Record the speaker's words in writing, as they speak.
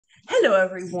Hello,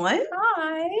 everyone.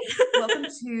 Hi. Welcome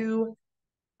to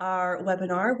our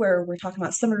webinar where we're talking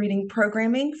about summer reading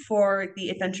programming for the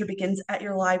Adventure Begins at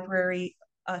Your Library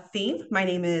theme. My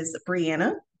name is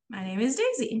Brianna. My name is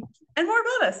Daisy. And more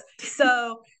about us.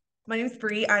 So, my name is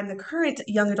Bree. I'm the current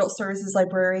Young Adult Services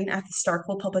Librarian at the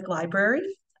Starkville Public Library.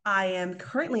 I am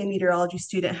currently a meteorology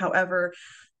student. However,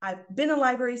 I've been in a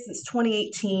library since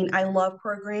 2018. I love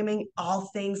programming,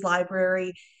 all things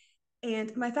library.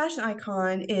 And my fashion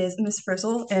icon is Miss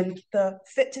Frizzle, and the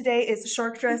fit today is a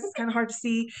shark dress. It's kind of hard to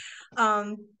see.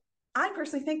 Um, I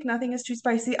personally think nothing is too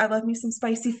spicy. I love me some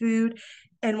spicy food.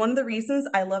 And one of the reasons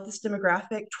I love this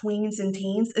demographic, tweens and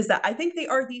teens, is that I think they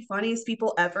are the funniest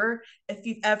people ever. If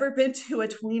you've ever been to a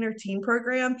tween or teen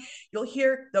program, you'll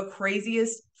hear the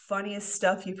craziest, funniest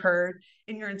stuff you've heard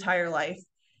in your entire life.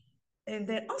 And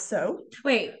then also,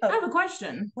 Wait, I have oh, a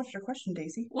question. what's your question,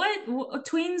 Daisy? What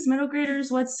tweens, middle graders,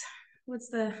 what's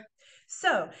the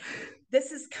So,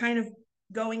 this is kind of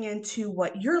going into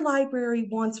what your library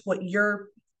wants, what your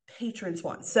patrons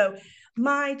want. So,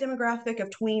 my demographic of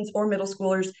tweens or middle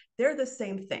schoolers, they're the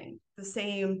same thing, the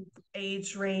same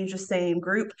age range, the same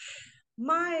group.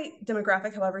 My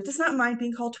demographic, however, does not mind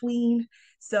being called tween.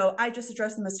 So, I just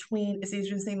address them as tween. It's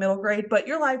easier to say middle grade, but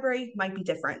your library might be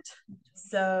different.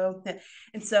 So,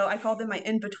 and so I call them my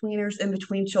in-betweeners, in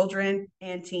between children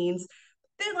and teens.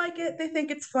 They like it. They think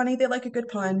it's funny. They like a good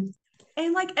pun.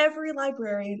 And like every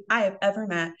librarian I have ever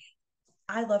met,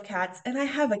 I love cats and I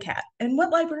have a cat. And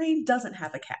what librarian doesn't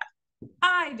have a cat?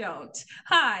 I don't.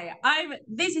 Hi, I'm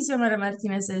Daisy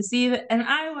Martinez, and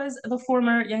I was the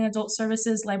former Young Adult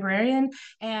Services librarian,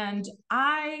 and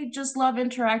I just love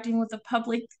interacting with the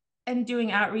public and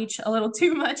doing outreach a little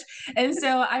too much. And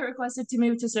so I requested to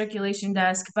move to circulation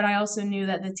desk, but I also knew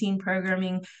that the teen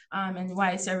programming and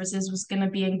YA services was going to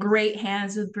be in great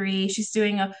hands with Bree. She's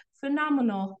doing a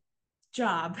phenomenal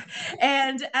job.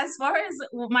 And as far as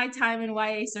my time in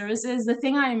YA services, the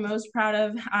thing I am most proud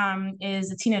of is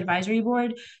the teen advisory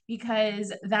board,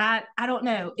 because that, I don't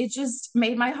know, it just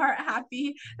made my heart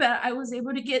happy that I was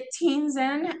able to get teens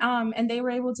in and they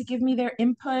were able to give me their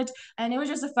input. And it was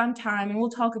just a fun time. And we'll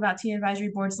talk about teen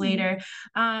advisory boards later.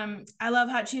 I love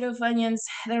hot Cheeto Funyuns.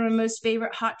 They're my most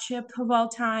favorite hot chip of all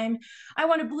time. I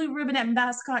won a blue ribbon at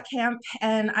mascot camp,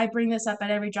 and I bring this up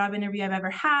at every job interview I've ever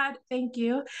had. Thank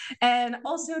you. And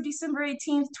also, December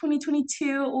 18th,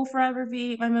 2022 will forever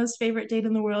be my most favorite date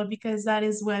in the world, because that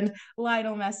is when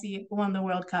Lionel Messi won the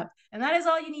World Cup. And that is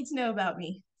all you need to know about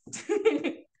me.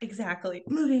 Exactly.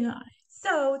 Moving on.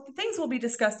 So, the things we'll be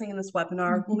discussing in this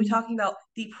webinar, we'll be talking about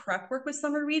the prep work with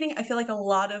summer reading. I feel like a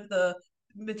lot of the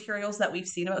materials that we've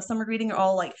seen about summer reading are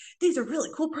all like, these are really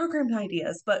cool program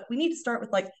ideas, but we need to start with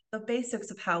like the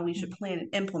basics of how we should plan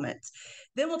and implement.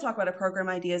 Then we'll talk about our program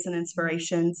ideas and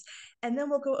inspirations, and then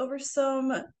we'll go over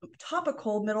some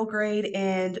topical middle grade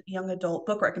and young adult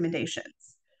book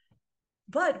recommendations.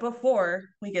 But before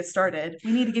we get started,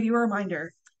 we need to give you a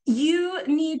reminder. You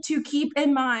need to keep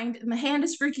in mind, and the hand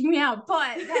is freaking me out,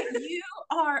 but that you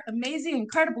are amazing,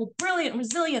 incredible, brilliant,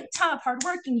 resilient, tough,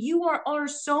 hardworking. You are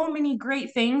so many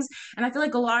great things. And I feel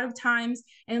like a lot of times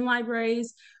in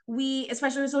libraries, we,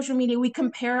 especially with social media, we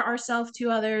compare ourselves to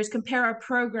others, compare our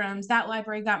programs. That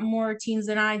library got more teens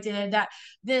than I did.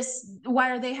 Why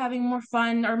are they having more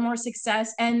fun or more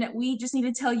success? And we just need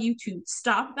to tell you to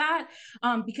stop that,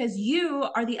 because you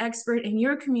are the expert in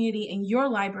your community, in your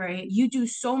library. You do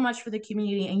so much for the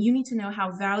community, and you need to know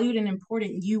how valued and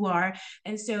important you are.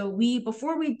 And so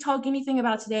before we talk anything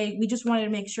about today, we just wanted to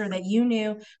make sure that you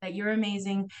knew that you're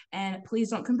amazing. And please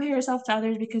don't compare yourself to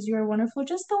others, because you are wonderful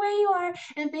just the way you are.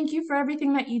 And thank you for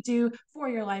everything that you do for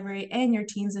your library and your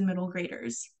teens and middle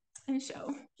graders. And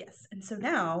show. Yes. And so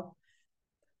now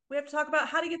we have to talk about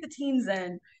how to get the teens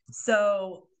in.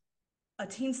 So a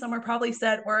teen summer probably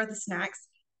said, where are the snacks?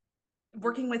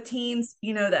 Working with teens,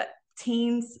 you know that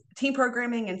teen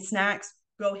programming and snacks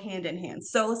go hand in hand.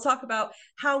 So let's talk about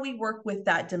how we work with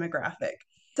that demographic.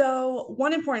 So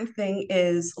one important thing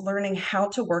is learning how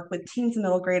to work with teens and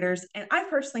middle graders. And I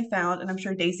personally found, and I'm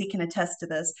sure Daisy can attest to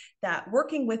this, that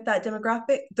working with that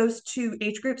demographic, those two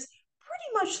age groups,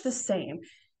 pretty much the same.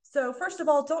 So first of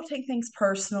all, don't take things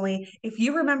personally. If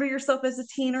you remember yourself as a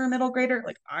teen or a middle grader,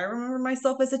 like I remember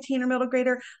myself as a teen or middle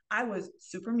grader, I was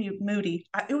super moody.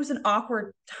 It was an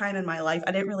awkward time in my life.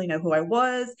 I didn't really know who I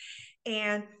was.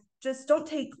 And just don't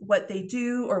take what they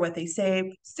do or what they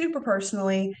say super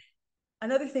personally.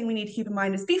 Another thing we need to keep in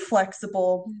mind is be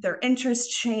flexible. Their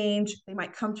interests change. They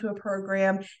might come to a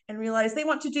program and realize they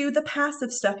want to do the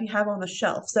passive stuff you have on the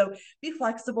shelf. So be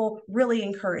flexible, really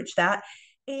encourage that.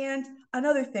 And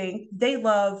another thing, they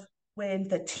love when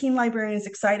the teen librarian is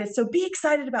excited. So be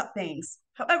excited about things.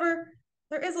 However,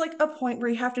 there is like a point where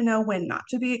you have to know when not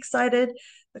to be excited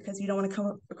because you don't want to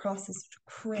come across as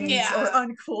cringe or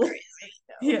uncool.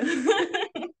 Yeah.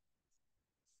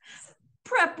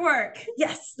 Prep work.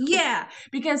 Yes. Yeah,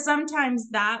 because sometimes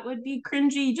that would be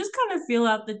cringy. You just kind of feel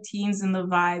out the teens and the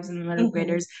vibes and the middle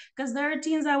graders. Because there are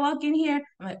teens that walk in here,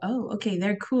 I'm like, oh, okay,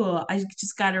 they're cool. I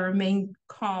just got to remain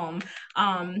calm.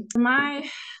 Oh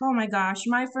my gosh,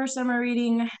 my first summer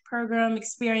reading program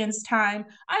experience time,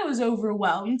 I was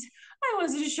overwhelmed. I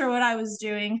wasn't sure what I was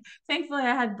doing. Thankfully,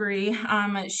 I had Bree.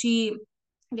 She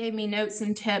gave me notes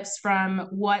and tips from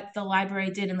what the library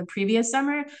did in the previous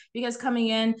summer, because coming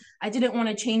in I didn't want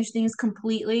to change things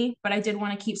completely, but I did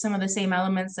want to keep some of the same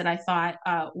elements that I thought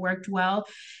worked well.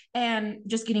 And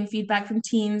just getting feedback from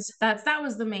teens, that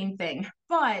was the main thing.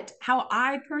 But how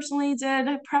I personally did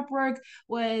prep work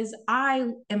was, I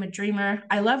am a dreamer.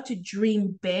 I love to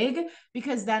dream big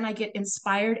because then I get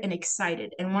inspired and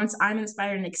excited. And once I'm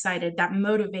inspired and excited, that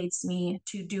motivates me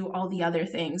to do all the other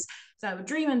things. So I would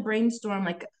dream and brainstorm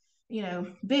like,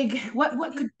 big,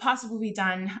 what could possibly be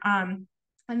done.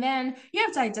 And then you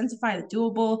have to identify the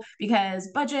doable, because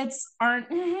budgets aren't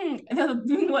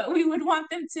what we would want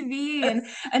them to be,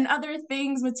 and other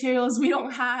things, materials, we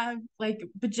don't have like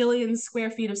bajillion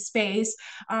square feet of space.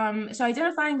 So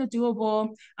identifying the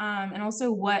doable, and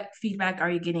also what feedback are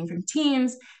you getting from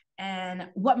teams, and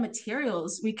what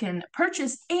materials we can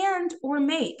purchase and or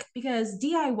make, because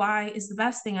DIY is the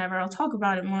best thing ever. I'll talk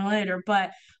about it more later,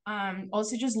 but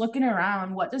also just looking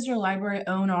around, what does your library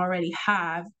own already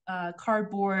have,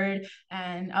 cardboard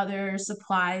and other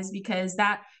supplies, because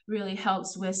that really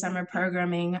helps with summer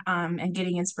programming, and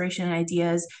getting inspiration and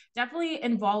ideas. Definitely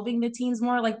involving the teens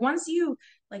more. Like once you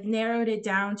like narrowed it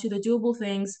down to the doable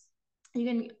things, you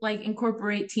can like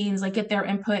incorporate teens, like get their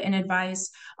input and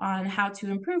advice on how to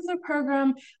improve their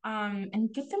program,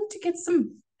 and get them to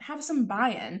have some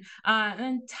buy-in,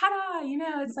 and ta-da,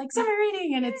 it's like summer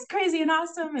reading and it's crazy and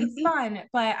awesome and fun.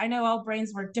 But I know all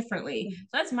brains work differently, so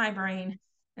that's my brain,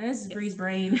 and this is Bree's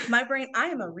brain. My brain, I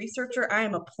am a researcher, I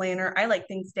am a planner, I like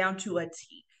things down to a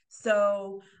T.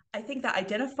 So I think that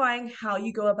identifying how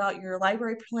you go about your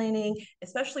library planning,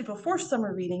 especially before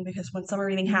summer reading, because when summer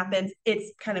reading happens,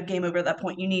 it's kind of game over at that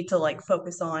point. You need to like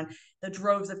focus on the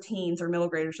droves of teens or middle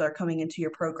graders that are coming into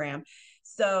your program.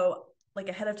 So like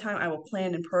ahead of time, I will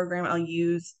plan and program.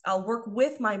 I'll work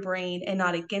with my brain and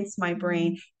not against my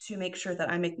brain to make sure that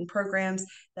I'm making programs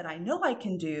that I know I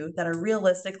can do, that are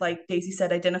realistic. Like Daisy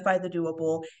said, identify the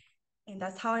doable. And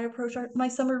that's how I approach my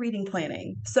summer reading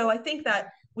planning. So I think that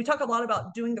we talk a lot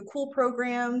about doing the cool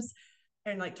programs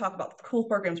and like talk about the cool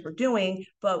programs we're doing,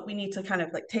 but we need to kind of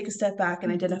like take a step back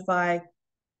and identify,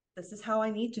 this is how I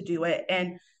need to do it,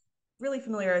 and really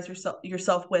familiarize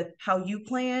yourself with how you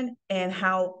plan, and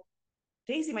how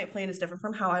Daisy might plan is different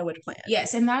from how I would plan.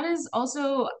 Yes, and that is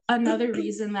also another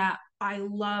reason that I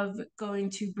love going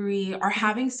to Bree, or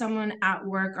having someone at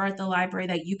work or at the library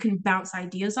that you can bounce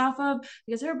ideas off of,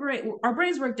 because our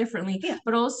brains work differently. Yeah.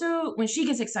 But also when she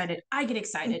gets excited, I get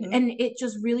excited, and it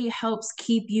just really helps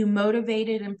keep you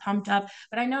motivated and pumped up.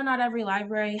 But I know not every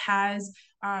library has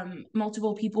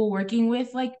multiple people working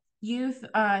with like youth,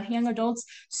 young adults.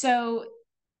 So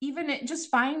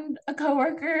just find a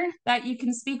coworker that you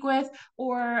can speak with,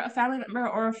 or a family member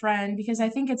or a friend, because I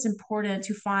think it's important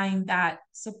to find that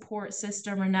support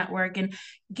system or network, and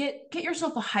get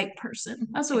yourself a hype person.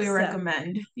 That's what we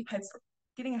recommend.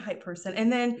 Getting a hype person.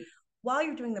 And then while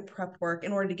you're doing the prep work,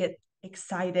 in order to get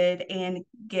excited and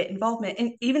get involvement,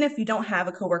 and even if you don't have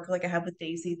a coworker like I have with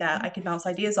Daisy that I can bounce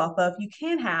ideas off of, you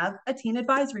can have a teen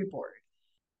advisory board.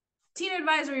 Teen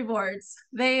advisory boards,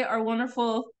 they are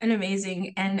wonderful and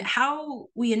amazing. And how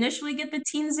we initially get the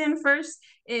teens in first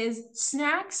is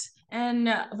snacks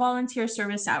and volunteer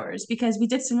service hours, because we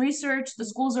did some research. The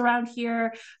schools around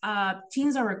here,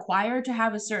 teens are required to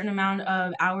have a certain amount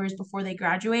of hours before they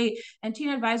graduate, and teen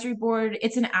advisory board,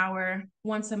 it's an hour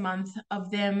once a month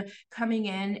of them coming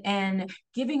in and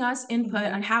giving us input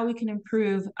on how we can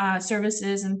improve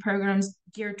services and programs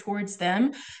geared towards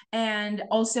them. And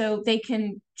also they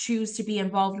can choose to be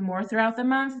involved more throughout the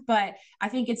month, but I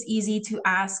think it's easy to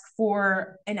ask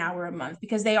for an hour a month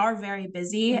because they are very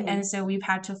busy. And so we've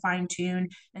had to fine tune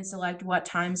and select what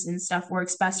times and stuff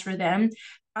works best for them.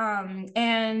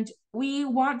 And we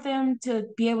want them to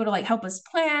be able to like help us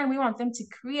plan. We want them to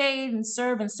create and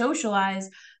serve and socialize.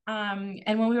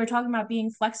 And when we were talking about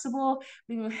being flexible,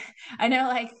 I know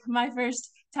like my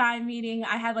first time meeting,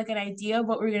 I had like an idea of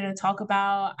what we were going to talk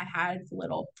about. I had the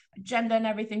little agenda and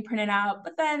everything printed out,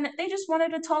 but then they just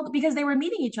wanted to talk because they were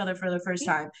meeting each other for the first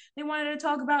time. They wanted to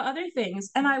talk about other things,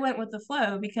 and I went with the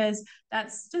flow because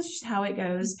that's just how it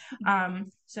goes.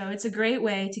 So it's a great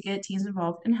way to get teens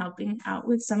involved in helping out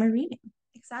with summer reading.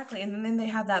 Exactly. And then they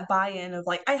have that buy-in of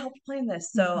like, I helped plan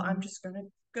this, so I'm just going to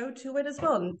go to it as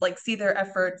well and like see their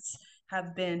efforts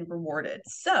have been rewarded.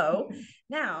 So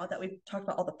now that we've talked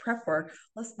about all the prep work,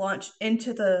 let's launch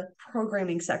into the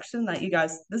programming section that you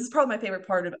guys, this is probably my favorite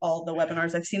part of all the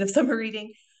webinars I've seen of summer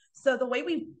reading. So the way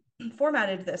we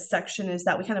formatted this section is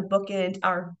that we kind of bookend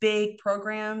our big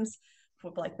programs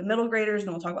with like the middle graders, and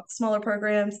then we'll talk about the smaller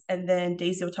programs, and then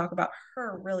Daisy will talk about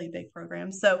her really big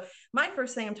programs. So my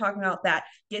first thing I'm talking about that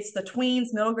gets the tweens,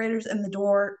 middle graders in the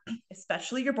door,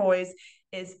 especially your boys,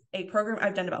 is a program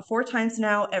I've done about 4 times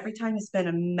now. Every time has been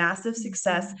a massive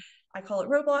success. I call it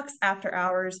Roblox After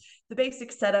Hours. The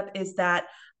basic setup is that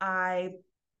I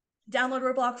download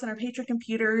Roblox on our patron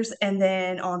computers, and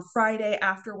then on Friday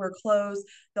after we're closed,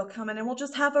 they'll come in and we'll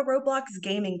just have a Roblox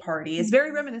gaming party. It's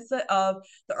very reminiscent of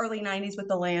the early 90s with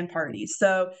the LAN parties.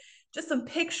 So just some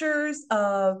pictures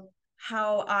of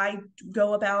how I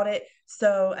go about it.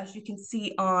 So as you can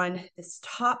see on this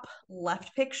top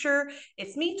left picture,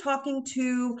 it's me talking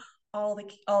to all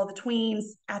the tweens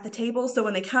at the table. So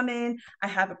when they come in, I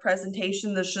have a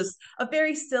presentation that's just a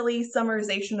very silly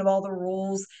summarization of all the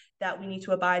rules that we need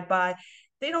to abide by.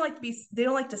 They don't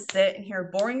like to sit and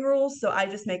hear boring rules, so I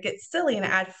just make it silly and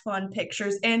add fun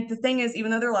pictures. And the thing is,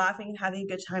 even though they're laughing and having a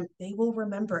good time, they will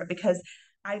remember it because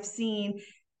I've seen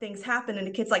things happen and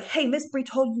the kid's like, hey, Miss Bree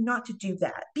told you not to do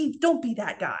that. Don't be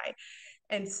that guy.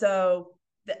 And so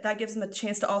that gives them a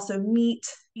chance to also meet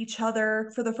each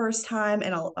other for the first time,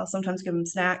 and I'll sometimes give them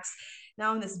snacks.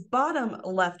 Now in this bottom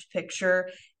left picture,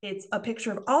 it's a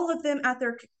picture of all of them at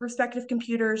their respective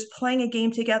computers playing a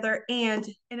game together. And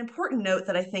an important note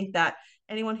that I think that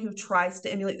anyone who tries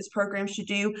to emulate this program should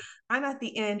do, I'm at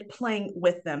the end playing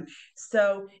with them.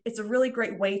 So it's a really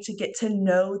great way to get to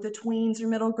know the tweens or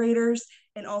middle graders,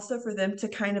 and also for them to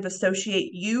kind of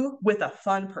associate you with a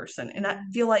fun person. And I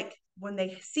feel like when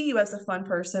they see you as a fun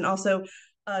person, also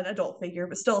an adult figure,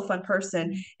 but still a fun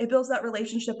person, it builds that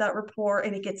relationship, that rapport,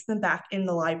 and it gets them back in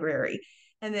the library.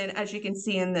 And then as you can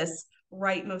see in this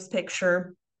rightmost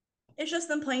picture, it's just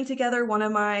them playing together. One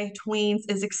of my tweens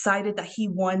is excited that he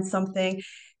won something.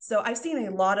 So I've seen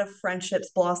a lot of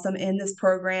friendships blossom in this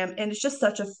program, and it's just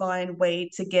such a fun way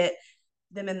to get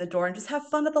them in the door and just have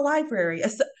fun at the library.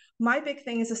 My big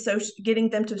thing is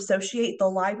getting them to associate the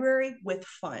library with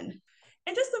fun.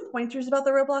 And just some pointers about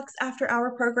the Roblox After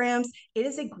Hour programs. It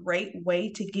is a great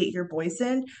way to get your boys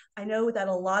in. I know that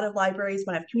a lot of libraries,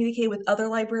 when I've communicated with other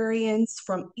librarians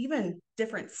from even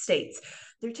different states,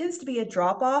 there tends to be a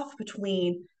drop off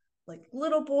between like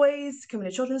little boys coming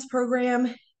to children's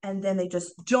program, and then they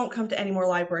just don't come to any more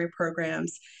library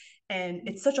programs. And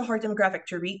it's such a hard demographic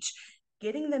to reach.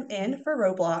 Getting them in for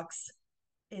Roblox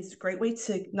is a great way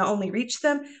to not only reach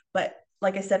them, but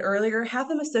like I said earlier, have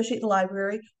them associate the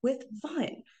library with fun.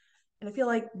 And I feel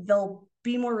like they'll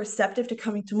be more receptive to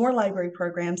coming to more library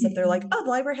programs if they're like, oh, the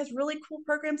library has really cool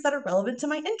programs that are relevant to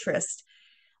my interest.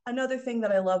 Another thing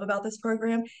that I love about this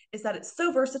program is that it's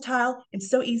so versatile and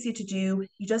so easy to do.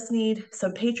 You just need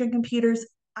some patron computers.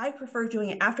 I prefer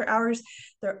doing it after hours.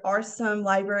 There are some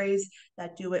libraries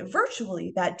that do it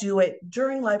virtually, that do it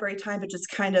during library time, but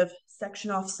just kind of section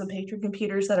off some patron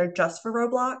computers that are just for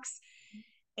Roblox.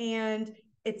 And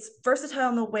it's versatile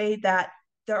in the way that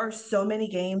there are so many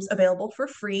games available for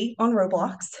free on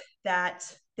Roblox that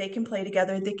they can play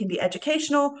together. They can be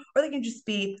educational, or they can just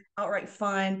be outright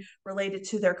fun related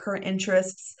to their current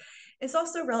interests. It's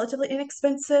also relatively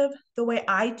inexpensive. The way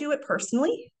I do it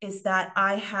personally is that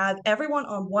I have everyone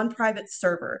on one private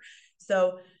server.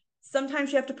 So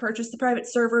sometimes you have to purchase the private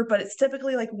server, but it's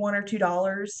typically like $1 or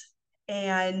 $2.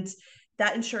 And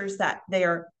that ensures that they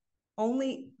are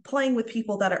only playing with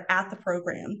people that are at the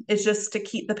program. It's just to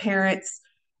keep the parents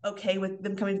okay with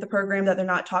them coming to the program, that they're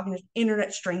not talking to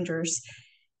internet strangers.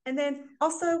 And then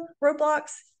also,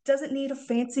 Roblox doesn't need a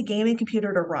fancy gaming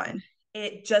computer to run.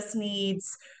 It just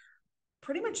needs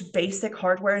pretty much basic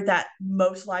hardware that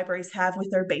most libraries have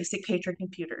with their basic patron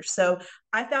computers. So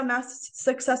I found mass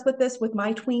success with this with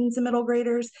my tweens and middle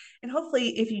graders. And hopefully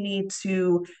if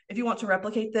you want to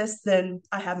replicate this, then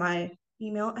I have my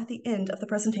email at the end of the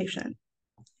presentation.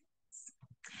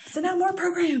 So now more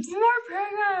programs.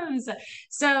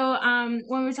 So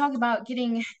when we talk about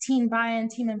getting teen buy-in,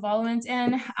 teen involvement,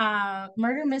 and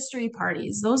murder mystery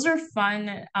parties, those are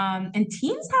fun. And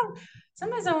teens have,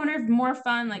 sometimes I wonder if more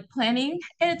fun like planning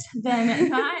it than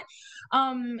not.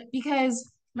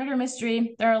 Because Murder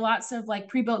mystery. There are lots of like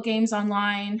pre-built games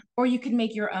online, or you could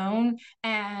make your own.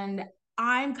 And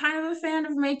I'm kind of a fan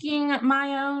of making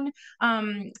my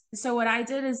own. So what I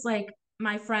did is like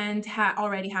my friend had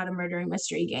already had a murder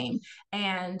mystery game,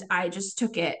 and I just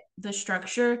took it, the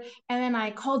structure, and then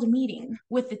I called a meeting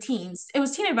with the teens. It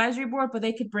was teen advisory board, but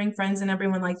they could bring friends and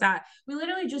everyone like that. We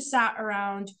literally just sat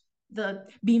around the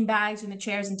bean bags and the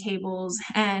chairs and tables,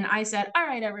 and I said, "All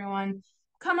right, everyone,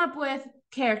 come up with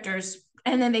characters."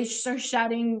 And then they start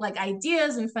shouting like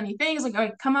ideas and funny things, like, all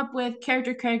right, come up with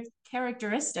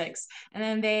characteristics. And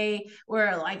then they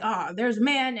were like, oh, there's a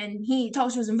man and he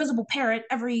talks to his invisible parrot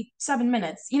every 7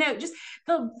 minutes. Just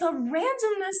the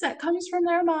randomness that comes from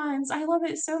their minds. I love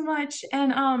it so much.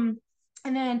 And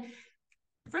then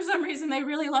for some reason they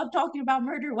really love talking about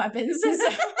murder weapons. So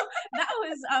that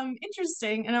was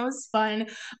interesting and it was fun.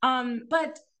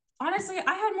 But honestly,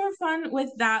 I had more fun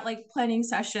with that like planning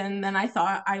session than I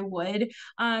thought I would.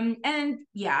 And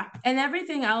yeah, and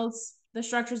everything else, the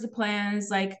structures, the plans,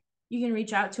 like you can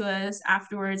reach out to us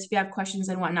afterwards if you have questions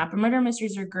and whatnot. But murder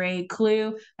mysteries are great.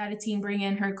 Clue, had a team bring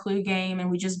in her Clue game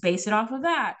and we just base it off of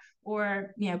that,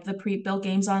 or the pre-built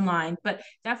games online. But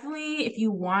definitely if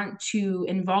you want to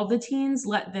involve the teens,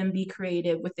 let them be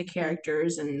creative with the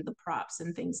characters and the props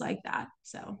and things like that.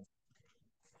 So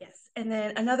yes. And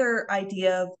then another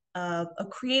idea of a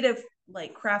creative,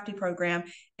 like crafty program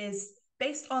is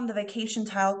based on the vacation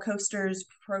tile coasters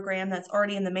program that's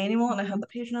already in the manual, and I have the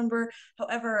page number.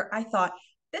 However, I thought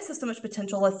this has so much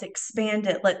potential. Let's expand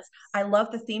it. I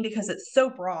love the theme because it's so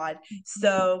broad.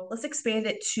 So let's expand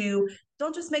it to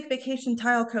don't just make vacation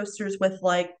tile coasters with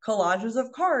like collages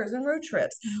of cars and road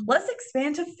trips. Let's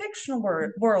expand to fictional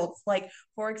worlds. Like,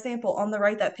 for example, on the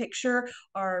right, that picture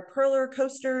are perler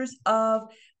coasters of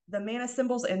the mana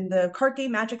symbols in the card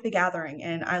game Magic the Gathering.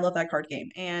 And I love that card game.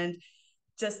 And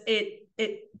just it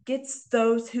gets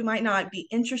those who might not be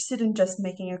interested in just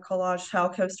making a collage tile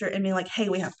coaster and being like, hey,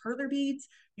 we have perler beads.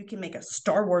 You can make a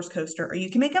Star Wars coaster, or you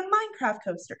can make a Minecraft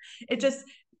coaster. It just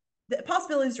the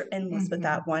possibilities are endless with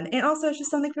that one. And also it's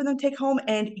just something for them to take home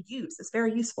and use. It's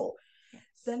very useful.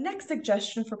 The next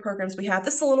suggestion for programs we have,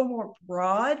 this is a little more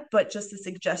broad, but just a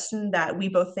suggestion that we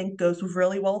both think goes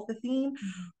really well with the theme,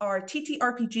 are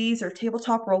TTRPGs or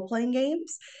tabletop role-playing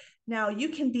games. Now, you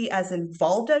can be as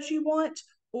involved as you want,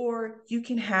 or you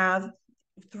can have,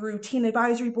 through teen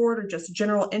advisory board or just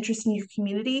general interest in your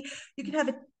community, you can have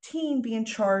a teen be in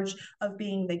charge of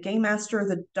being the game master,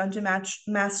 the dungeon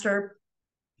master,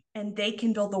 and they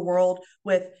can build the world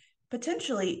with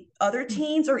potentially other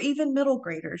teens or even middle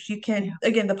graders. You can,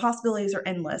 again, the possibilities are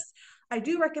endless. I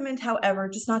do recommend, however,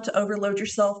 just not to overload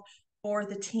yourself, or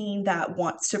the teen that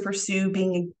wants to pursue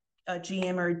being a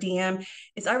GM or a DM,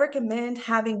 is I recommend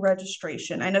having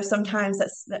registration. I know sometimes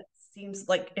that seems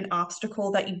like an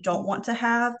obstacle that you don't want to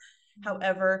have.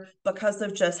 However, because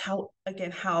of just how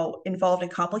involved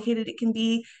and complicated it can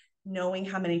be, knowing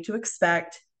how many to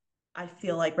expect, I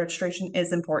feel like registration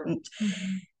is important.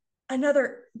 Mm-hmm.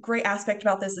 Another great aspect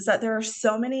about this is that there are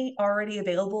so many already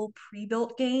available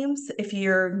pre-built games. If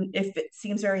it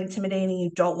seems very intimidating, you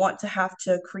don't want to have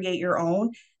to create your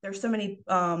own. There's so many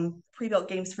pre-built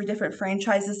games for different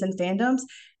franchises and fandoms.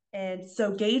 And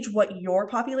so gauge what your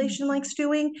population likes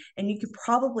doing, and you could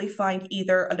probably find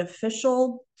either an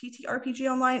official TTRPG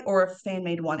online or a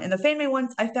fan-made one. And the fan-made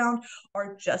ones I found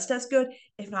are just as good,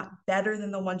 if not better,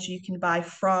 than the ones you can buy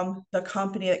from the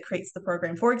company that creates the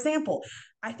program. For example,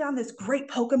 I found this great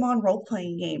Pokemon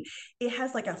role-playing game. It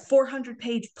has like a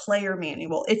 400-page player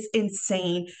manual. It's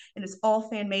insane, and it's all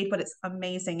fan-made, but it's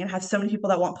amazing, and I have so many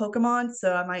people that want Pokemon,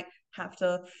 so I might have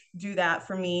to do that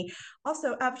for me.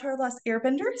 Also, Avatar: The Last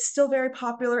Airbender is still very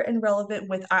popular and relevant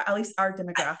with at least our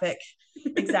demographic.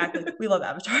 Exactly. We love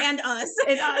Avatar. And us.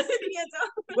 And us.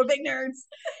 We're big nerds.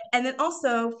 And then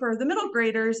also for the middle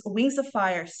graders, Wings of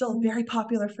Fire, still a very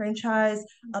popular franchise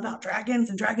about dragons,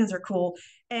 and dragons are cool.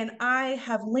 And I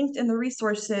have linked in the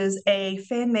resources a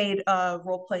fan-made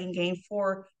role-playing game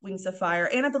for Wings of Fire.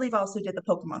 And I believe I also did the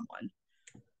Pokemon one.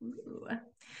 Ooh.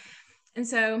 And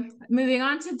so moving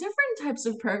on to different types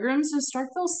of programs to start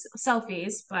those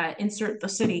selfies, but insert the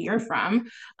city you're from.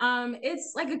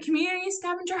 It's like a community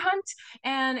scavenger hunt,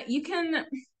 and you can,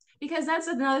 because that's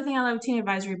another thing I love Teen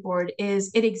Advisory Board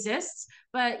is it exists,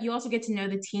 but you also get to know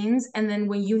the teens. And then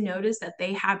when you notice that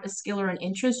they have a skill or an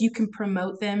interest, you can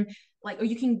promote them, or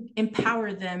you can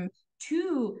empower them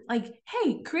to like,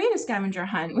 hey, create a scavenger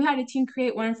hunt. We had a team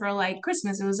create one for like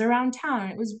Christmas. It was around town.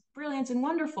 It was brilliant and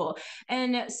wonderful.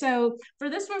 And so for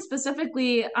this one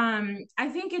specifically, I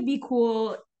think it'd be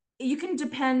cool. You can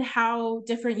depend how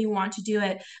different you want to do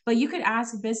it, but you could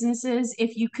ask businesses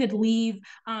if you could leave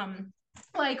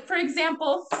Like, for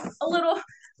example, a little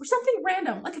or something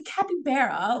random, like a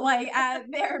capybara, like at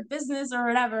their business or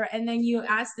whatever. And then you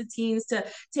ask the teens to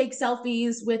take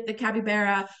selfies with the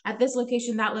capybara at this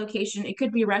location, that location. It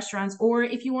could be restaurants, or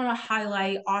if you want to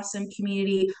highlight awesome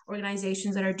community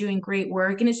organizations that are doing great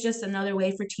work. And it's just another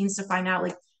way for teens to find out,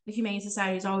 like, the Humane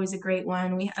Society is always a great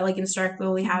one. We like in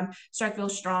Starkville, we have Starkville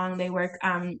Strong. They work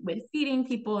with feeding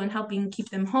people and helping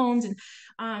keep them homes,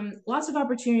 and lots of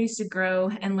opportunities to grow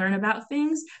and learn about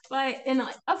things, but in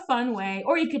like a fun way.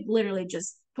 Or you could literally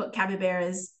just put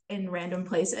capybaras in random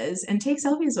places and take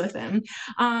selfies with them.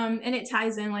 And it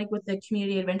ties in like with the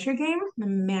community adventure game, the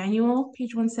manual,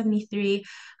 page 173.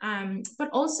 But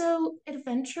also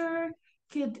adventure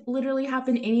could literally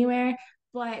happen anywhere.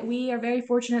 But we are very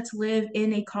fortunate to live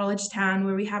in a college town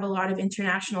where we have a lot of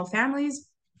international families.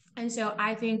 And so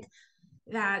I think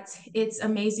that it's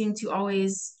amazing to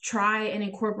always try and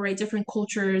incorporate different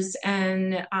cultures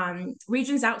and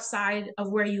regions outside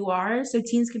of where you are so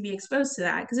teens can be exposed to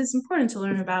that, because it's important to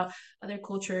learn about other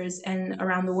cultures and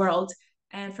around the world.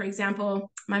 And for example,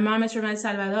 my mom is from El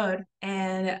Salvador,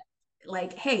 and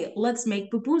like, hey, let's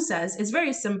make pupusas. It's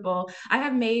very simple. I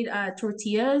have made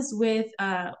tortillas with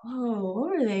what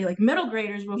were they, like middle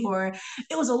graders before.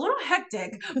 It was a little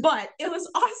hectic, but it was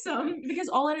awesome because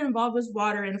all it involved was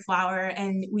water and flour,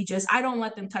 and I don't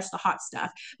let them touch the hot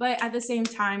stuff. But at the same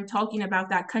time, talking about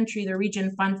that country, the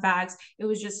region, fun facts, it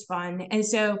was just fun. And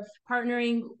so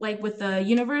partnering like with the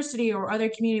university or other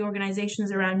community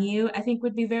organizations around you, I think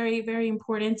would be very, very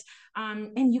important.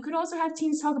 And you could also have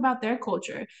teens talk about their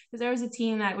culture, because there was a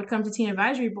teen that would come to teen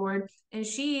advisory board, and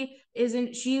she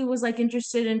was like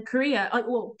interested in Korea, like,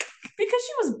 well, because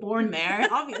she was born there,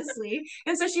 obviously,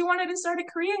 and so she wanted to start a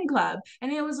Korean club,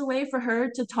 and it was a way for her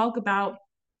to talk about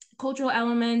cultural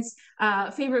elements,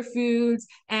 favorite foods,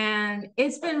 and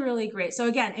it's been really great. So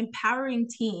again, empowering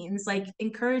teens, like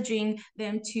encouraging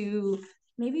them to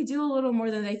maybe do a little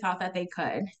more than they thought that they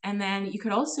could. And then you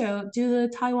could also do the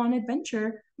Taiwan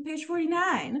adventure on page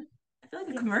 49. I feel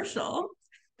like a commercial.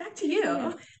 Back to you.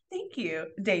 Yeah. Thank you,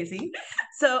 Daisy.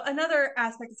 So another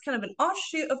aspect is kind of an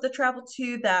offshoot of the travel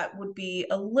too that would be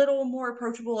a little more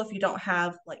approachable if you don't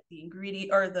have like the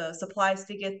ingredient or the supplies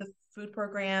to get the food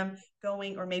program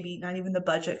going, or maybe not even the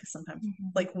budget, because sometimes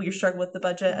like we struggle with the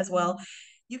budget as well.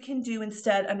 You can do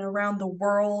instead an around the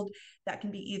world that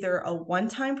can be either a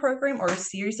one-time program or a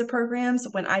series of programs.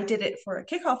 When I did it for a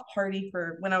kickoff party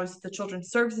for when I was the children's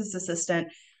services assistant,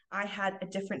 I had a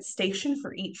different station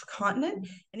for each continent,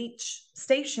 and each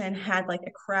station had like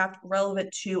a craft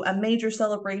relevant to a major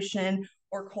celebration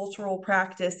or cultural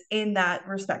practice in that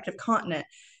respective continent.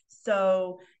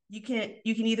 So you can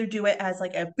either do it as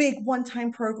like a big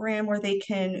one-time program where they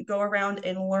can go around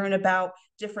and learn about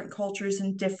different cultures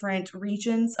in different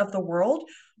regions of the world,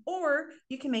 or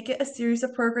you can make it a series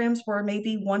of programs where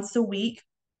maybe once a week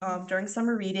during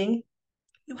summer reading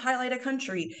you highlight a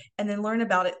country and then learn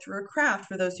about it through a craft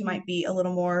for those who might be a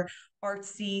little more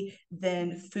artsy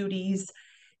than foodies.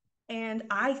 And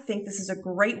I think this is a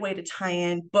great way to tie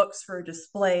in books for a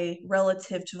display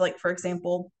relative to, like, for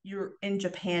example, you're in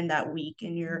Japan that week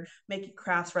and you're making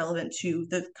crafts relevant to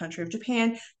the country of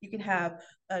Japan. You can have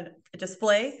a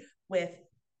display with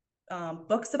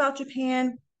books about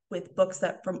Japan, with books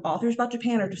that from authors about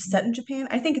Japan or just set in Japan.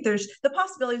 I think there's the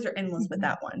possibilities are endless with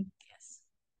that one.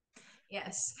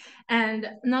 Yes. And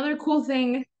another cool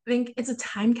thing, I think it's a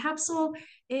time capsule,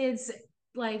 is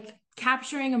like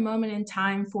capturing a moment in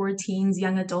time for teens,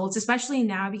 young adults, especially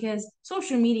now because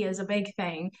social media is a big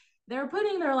thing. They're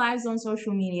putting their lives on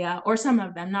social media, or some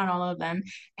of them, not all of them.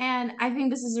 And I think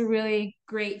this is a really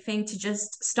great thing to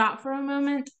just stop for a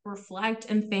moment, reflect,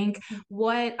 and think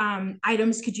what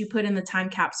items could you put in the time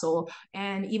capsule,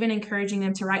 and even encouraging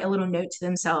them to write a little note to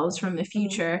themselves from the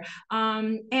future.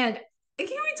 And can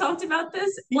we talked about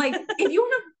this? Like, if you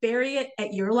want to bury it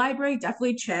at your library,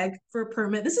 definitely check for a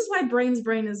permit. This is why Brain's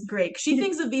brain is great. She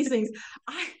thinks of these things.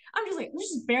 I'm just like,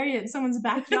 let's just bury it in someone's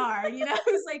backyard. You know,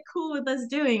 it's like cool with us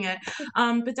doing it.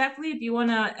 But definitely, if you want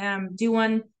to do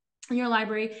one in your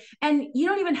library, and you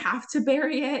don't even have to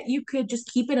bury it, you could just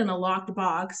keep it in a locked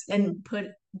box and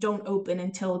don't open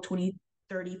until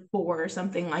 2034 or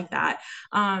something like that.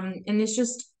 And it's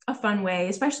just a fun way,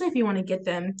 especially if you want to get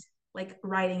them like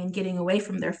writing and getting away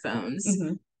from their phones.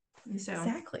 So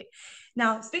exactly.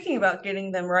 Now, speaking about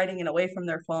getting them writing and away from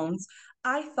their phones,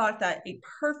 we thought that a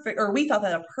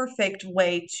perfect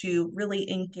way to really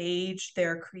engage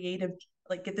their creative,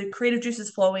 like get the creative juices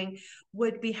flowing,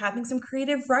 would be having some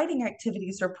creative writing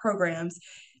activities or programs.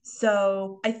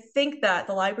 So I think that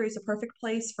the library is a perfect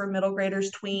place for middle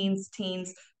graders, tweens,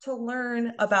 teens to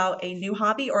learn about a new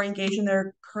hobby or engage in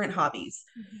their current hobbies.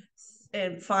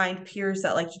 and find peers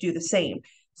that like to do the same.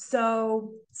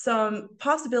 So, some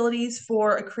possibilities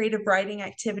for a creative writing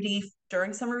activity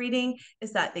during summer reading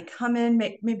is that they come in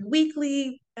maybe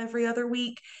weekly, every other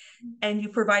week, and you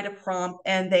provide a prompt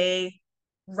and they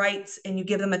write and you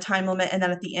give them a time limit. And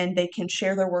then at the end, they can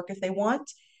share their work if they want.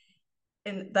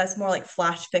 And that's more like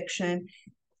flash fiction.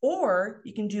 Or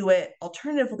you can do it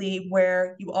alternatively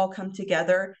where you all come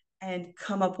together and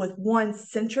come up with one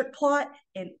centric plot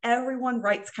and everyone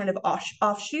writes kind of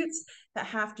offshoots that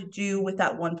have to do with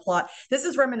that one plot. This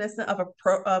is reminiscent of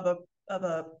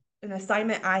a an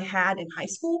assignment I had in high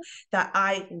school that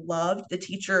I loved. The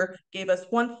teacher gave us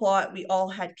one plot. We all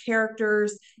had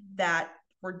characters that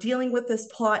were dealing with this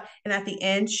plot. And at the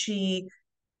end, she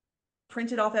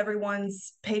printed off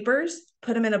everyone's papers,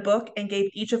 put them in a book, and gave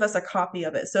each of us a copy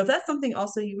of it. So if that's something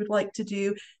also you would like to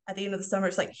do at the end of the summer,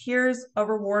 it's like, here's a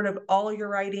reward of all of your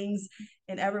writings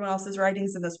and everyone else's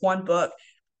writings in this one book.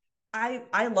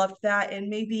 I loved that, and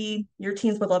maybe your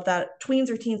teens would love that. Tweens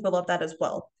or teens would love that as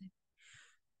well.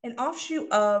 An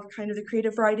offshoot of kind of the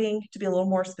creative writing, to be a little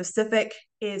more specific,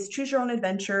 is Choose Your Own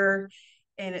Adventure.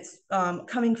 And it's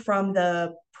coming from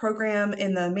the program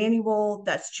in the manual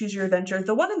that's Choose Your Adventure.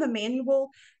 The one in the manual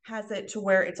has it to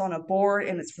where it's on a board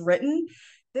and it's written.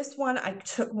 This one, I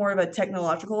took more of a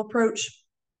technological approach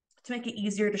to make it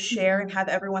easier to share and have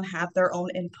everyone have their own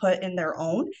input in their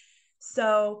own.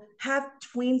 So have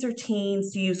tweens or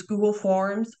teens use Google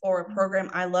Forms or a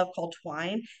program I love called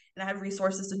Twine, and I have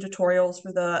resources and tutorials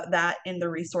for that in the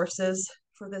resources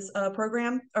for this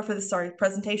program or for this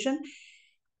presentation.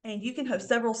 And you can host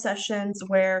several sessions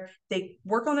where they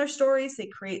work on their stories, they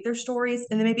create their stories,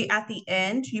 and then maybe at the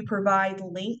end you provide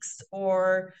links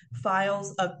or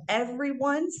files of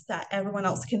everyone's that everyone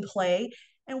else can play,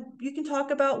 and you can talk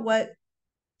about what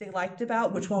they liked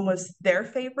about which one was their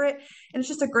favorite. And it's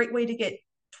just a great way to get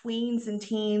tweens and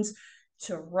teens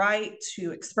to write,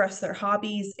 to express their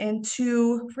hobbies, and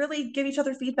to really give each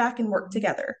other feedback and work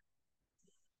together.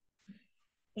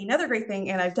 Another great thing,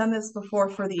 and I've done this before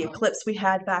for the eclipse we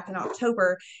had back in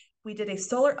October, we did a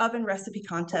solar oven recipe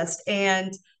contest,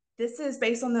 and this is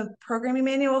based on the programming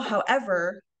manual.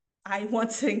 However, I want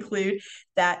to include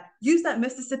that use that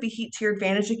Mississippi heat to your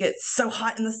advantage. It gets so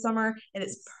hot in the summer and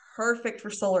it's perfect for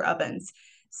solar ovens.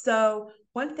 So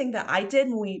one thing that I did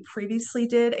when we previously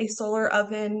did a solar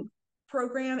oven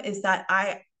program is that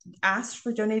I asked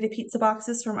for donated pizza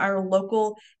boxes from our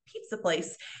local pizza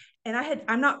place. And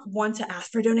I'm not one to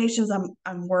ask for donations.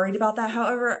 I'm worried about that.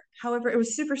 However, it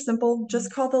was super simple.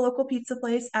 Just call the local pizza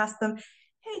place, ask them,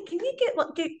 hey,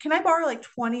 can I borrow like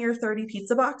 20 or 30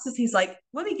 pizza boxes? He's like,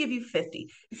 let me give you 50.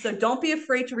 So don't be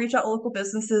afraid to reach out to local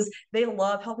businesses. They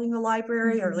love helping the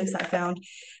library, or at least I found.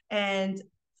 And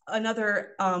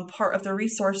another part of the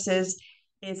resources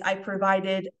is I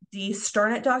provided the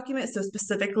StarNet document, so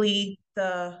specifically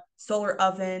the solar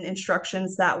oven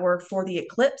instructions that were for the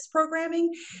Eclipse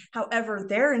programming. However,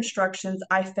 their instructions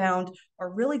I found are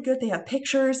really good. They have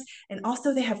pictures and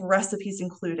also they have recipes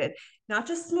included, not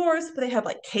just s'mores, but they have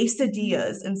like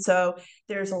quesadillas. And so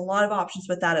there's a lot of options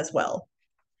with that as well.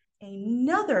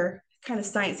 Another kind of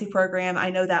sciencey program, I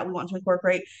know that we want to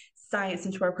incorporate science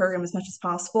into our program as much as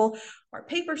possible, are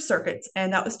paper circuits,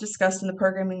 and that was discussed in the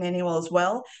programming manual as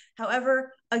well.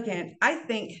 However, again, I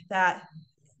think that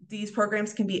these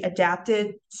programs can be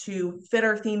adapted to fit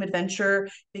our theme. Adventure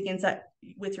begins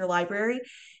with your library,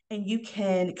 and you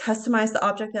can customize the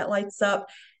object that lights up.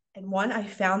 And one I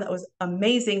found that was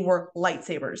amazing were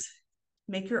lightsabers.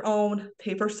 Make your own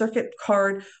paper circuit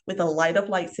card with a light up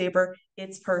lightsaber.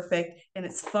 It's perfect and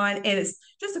it's fun, and it's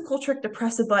just a cool trick to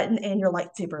press a button and your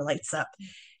lightsaber lights up.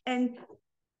 And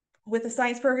with a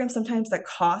science program, sometimes the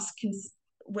cost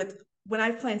when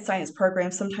I've planned science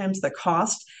programs, sometimes the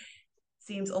cost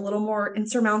seems a little more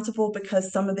insurmountable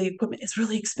because some of the equipment is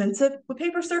really expensive. With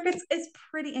paper circuits, it's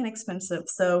pretty inexpensive.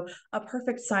 So a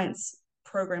perfect science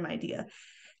program idea.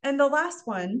 And the last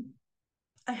one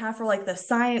I have for like the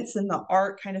science and the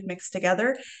art kind of mixed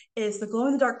together is the glow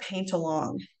in the dark paint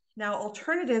along. Now,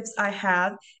 alternatives I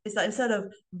have is that instead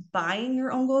of buying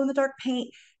your own glow in the dark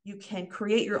paint, you can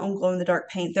create your own glow in the dark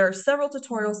paint. There are several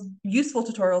tutorials, useful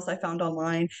tutorials I found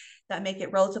online that make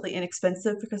it relatively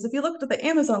inexpensive, because if you looked at the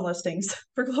Amazon listings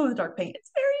for glow in the dark paint, it's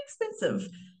very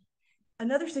expensive.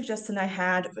 Another suggestion I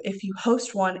had, if you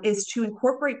host one, is to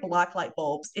incorporate black light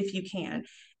bulbs if you can.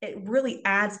 It really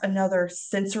adds another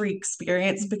sensory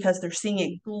experience because they're seeing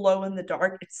it glow in the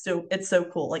dark. It's so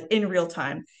cool, like in real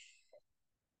time.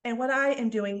 And what I am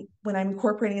doing when I'm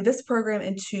incorporating this program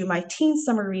into my teen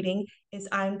summer reading is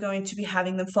I'm going to be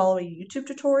having them follow a YouTube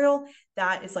tutorial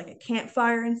that is like a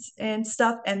campfire and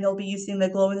stuff. And they'll be using the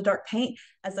glow in the dark paint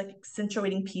as like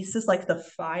accentuating pieces like the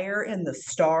fire and the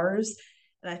stars.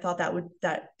 And I thought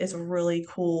that is a really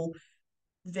cool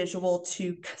visual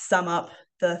to sum up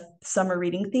the summer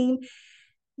reading theme.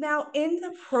 Now, in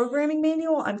the programming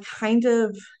manual,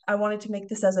 I wanted to make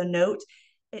this as a note.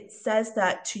 It says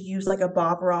that to use like a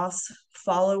Bob Ross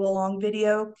follow along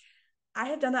video. I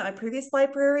have done that in my previous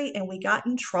library and we got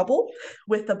in trouble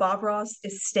with the Bob Ross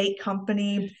estate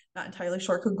company, not entirely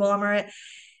sure, conglomerate.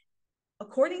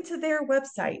 According to their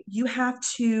website, you have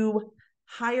to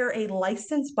hire a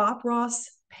licensed Bob Ross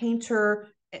painter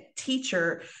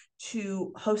teacher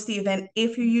to host the event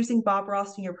if you're using Bob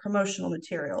Ross in your promotional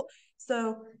material.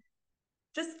 So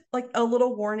just like a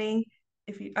little warning,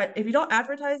 if you don't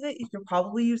advertise it, you can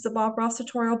probably use the Bob Ross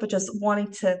tutorial, but just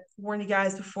wanting to warn you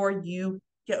guys before you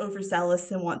get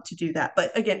overzealous and want to do that.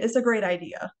 But again, it's a great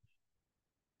idea.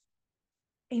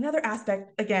 Another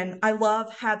aspect, again, I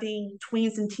love having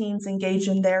tweens and teens engage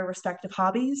in their respective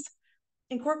hobbies.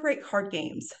 Incorporate card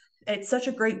games. It's such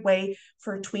a great way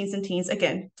for tweens and teens,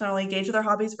 again, to not only engage with their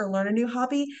hobbies or learn a new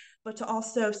hobby, but to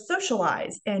also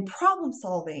socialize and problem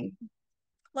solving.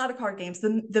 A lot of card games.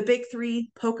 The big three,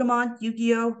 Pokemon,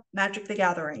 Yu-Gi-Oh, Magic the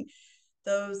Gathering.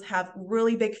 Those have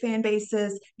really big fan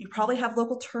bases. You probably have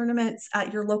local tournaments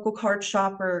at your local card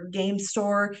shop or game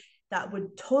store that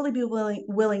would totally be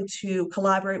willing to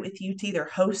collaborate with you to either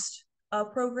host a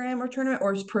program or tournament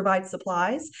or just provide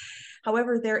supplies.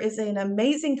 However, there is an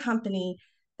amazing company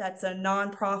that's a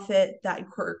nonprofit that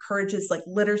encourages like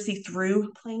literacy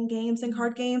through playing games and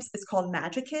card games. It's called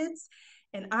Magic Kids.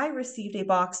 And I received a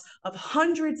box of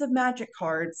hundreds of Magic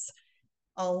cards,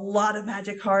 a lot of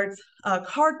Magic cards,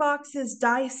 card boxes,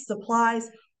 dice, supplies,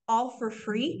 all for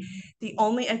free. The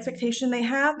only expectation they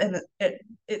have, and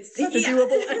it's such a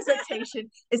doable expectation,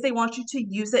 is they want you to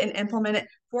use it and implement it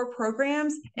for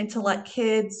programs and to let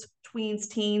kids, tweens,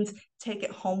 teens take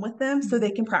it home with them so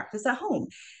they can practice at home.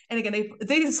 And again,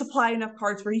 they supply enough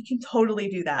cards where you can totally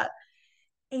do that.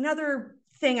 Another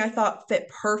thing I thought fit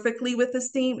perfectly with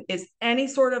this theme is any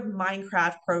sort of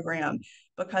Minecraft program,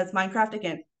 because Minecraft,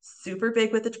 again, super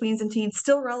big with the tweens and teens,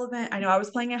 still relevant. I know I was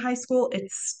playing in high school.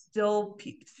 It's still,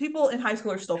 people in high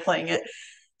school are still playing it.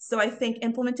 So I think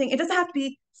implementing, it doesn't have to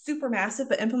be super massive,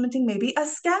 but implementing maybe a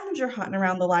scavenger hunt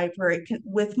around the library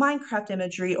with Minecraft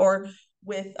imagery or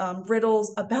with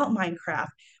riddles about Minecraft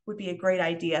would be a great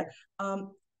idea.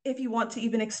 If you want to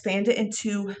even expand it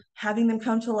into having them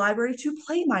come to the library to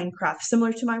play Minecraft,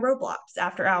 similar to my Roblox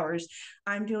after hours.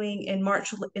 I'm doing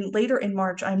later in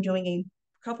March, I'm doing a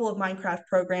couple of Minecraft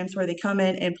programs where they come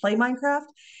in and play Minecraft.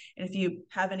 And if you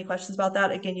have any questions about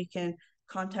that, again, you can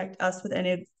contact us with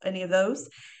any of those.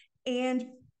 And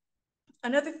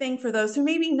another thing for those who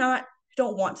maybe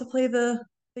don't want to play the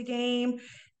game,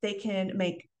 they can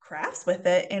make crafts with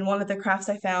it. And one of the crafts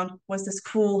I found was this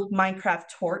cool Minecraft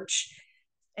torch.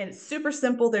 And it's super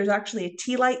simple. There's actually a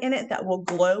tea light in it that will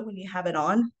glow when you have it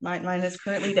on. Mine is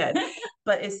currently dead,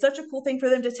 but it's such a cool thing for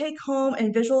them to take home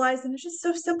and visualize, and it's just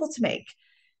so simple to make.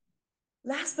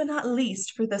 Last but not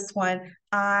least for this one,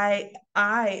 I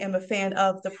am a fan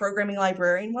of the Programming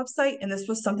Librarian website, and this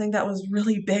was something that was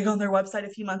really big on their website a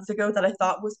few months ago that I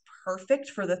thought was perfect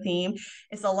for the theme.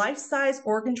 It's a life-size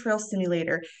Oregon Trail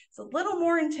simulator. It's a little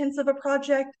more intense of a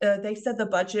project. They said the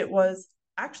budget was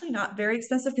actually not very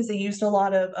expensive because they used a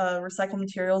lot of recycled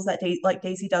materials that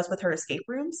Daisy does with her escape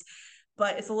rooms,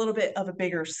 but it's a little bit of a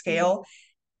bigger scale.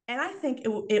 And I think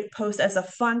it posed as a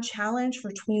fun challenge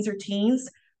for tweens or teens.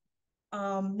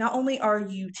 Not only are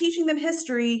you teaching them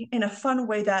history in a fun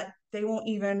way that they won't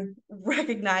even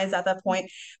recognize at that point,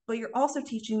 but you're also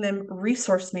teaching them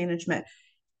resource management.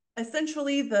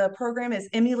 Essentially, the program is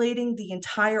emulating the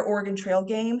entire Oregon Trail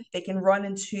game. They can run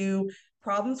into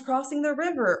problems crossing the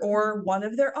river or one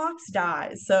of their ox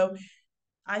dies. So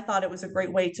I thought it was a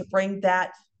great way to bring that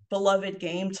beloved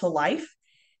game to life.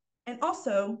 And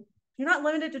also, you're not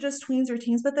limited to just tweens or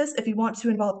teens with this. If you want to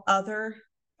involve other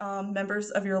members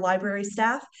of your library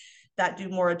staff that do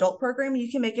more adult programming,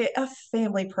 you can make it a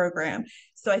family program.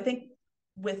 So I think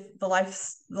with the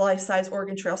life-size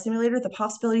Oregon Trail Simulator, the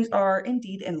possibilities are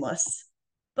indeed endless.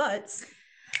 But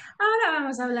ahora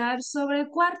vamos a hablar sobre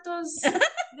cuartos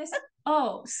de...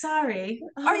 Oh, sorry.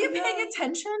 Are you paying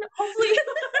attention? Hopefully.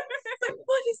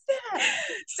 what is that?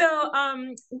 So,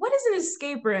 what is an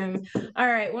escape room? All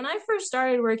right, when I first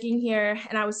started working here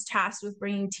and I was tasked with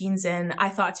bringing teens in, I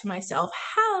thought to myself,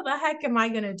 how the heck am I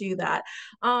going to do that?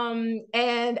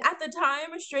 And at the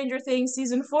time, Stranger Things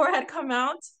season 4 had come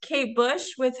out, Kate Bush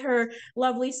with her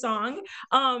lovely song.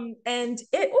 And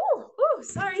it,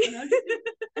 sorry.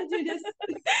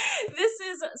 This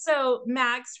is so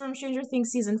Max from Stranger Things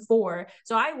season 4.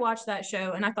 So I watched that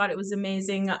show and I thought it was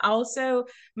amazing. Also,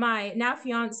 my now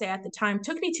fiance at the time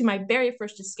took me to my very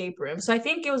first escape room. So I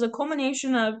think it was a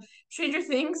culmination of Stranger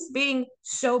Things being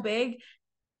so big,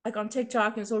 like on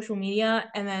TikTok and social media,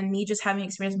 and then me just having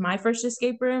experienced my first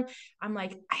escape room. I'm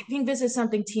like, I think this is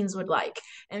something teens would like.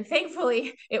 And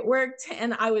thankfully it worked.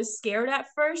 And I was scared at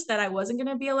first that I wasn't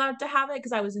going to be allowed to have it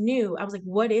because I was new. I was like,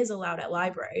 what is allowed at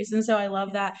libraries? And so I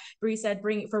love that Bree said,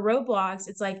 bring it for Roblox.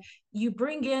 It's like you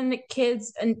bring in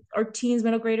kids and or teens,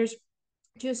 middle graders,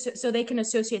 just so they can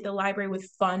associate the library with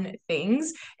fun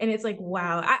things. And it's like,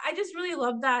 wow, I just really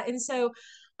love that. And so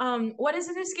what is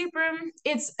an escape room?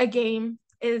 It's a game.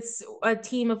 It's a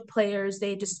team of players.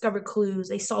 They discover clues,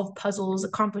 they solve puzzles,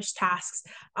 accomplish tasks.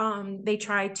 They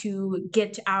try to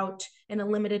get out in a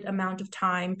limited amount of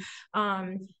time.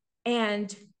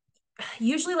 And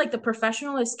usually like the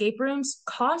professional escape rooms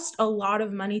cost a lot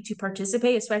of money to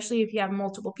participate, especially if you have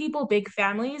multiple people, big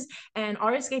families. And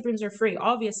our escape rooms are free,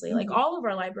 obviously. Like all of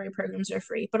our library programs are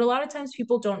free, but a lot of times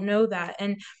people don't know that.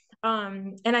 And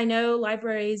I know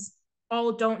libraries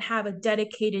all don't have a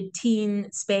dedicated teen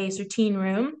space or teen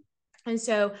room. And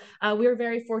so we were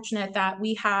very fortunate that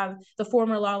we have the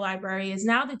former law library is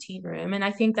now the teen room. And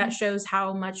I think that shows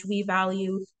how much we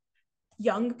value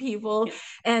young people,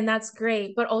 and that's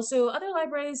great. But also other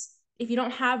libraries, if you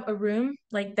don't have a room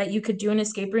like that you could do an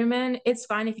escape room in, it's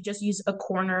fine if you just use a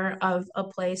corner of a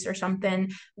place or something.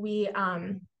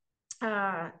 Because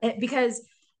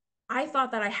I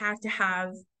thought that I had to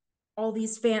have all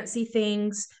these fancy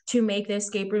things to make the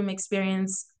escape room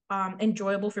experience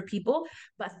enjoyable for people,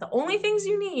 but the only things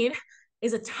you need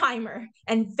is a timer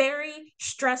and very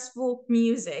stressful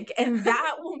music, and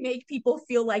that will make people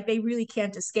feel like they really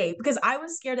can't escape. Because I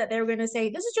was scared that they were going to say,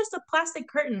 this is just a plastic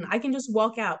curtain, I can just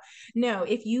walk out. No,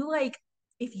 if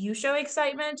you show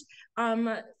excitement,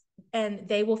 and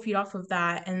they will feed off of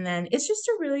that, and then it's just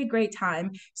a really great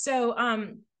time. So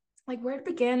like where to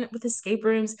begin with escape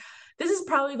rooms? This is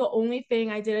probably the only thing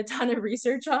I did a ton of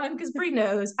research on, because Brie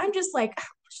knows I'm just like,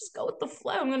 let's just go with the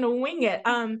flow, I'm gonna wing it.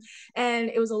 And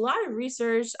it was a lot of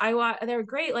research. They were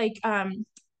great, like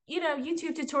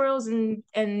YouTube tutorials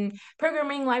and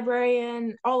programming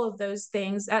librarian, all of those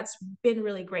things. That's been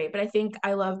really great. But I think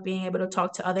I love being able to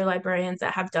talk to other librarians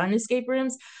that have done escape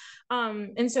rooms.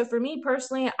 And so for me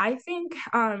personally, I think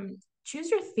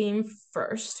choose your theme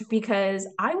first, because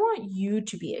I want you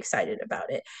to be excited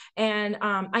about it. And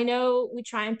I know we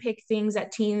try and pick things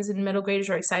that teens and middle graders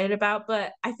are excited about,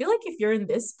 but I feel like if you're in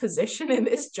this position, in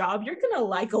this job, you're going to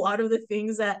like a lot of the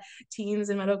things that teens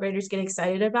and middle graders get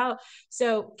excited about.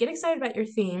 So get excited about your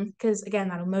theme, because again,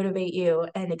 that'll motivate you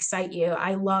and excite you.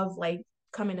 I love like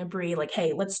coming to Bree, like,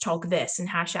 hey, let's talk this and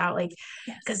hash out, like,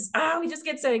 because we just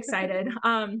get so excited.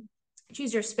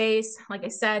 Choose your space. Like I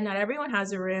said, not everyone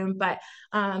has a room, but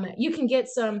you can get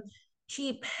some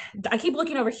cheap, I keep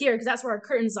looking over here because that's where our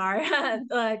curtains are,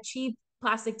 cheap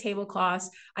plastic tablecloths.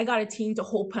 I got a team to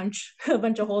hole punch a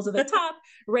bunch of holes at the top,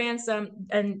 ran some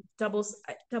and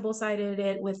double-sided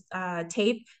it with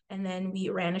tape, and then we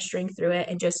ran a string through it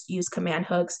and just used command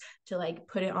hooks to like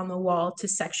put it on the wall to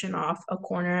section off a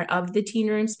corner of the teen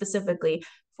room specifically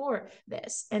for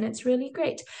this. And it's really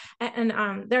great.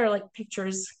 And there are like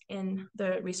pictures in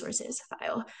the resources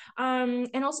file.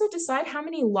 And also decide how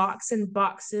many locks and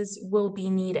boxes will be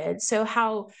needed. So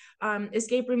how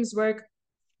escape rooms work,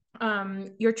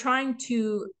 you have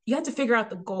to figure out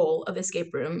the goal of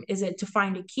escape room. Is it to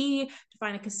find a key, to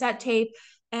find a cassette tape?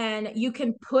 And you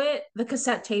can put the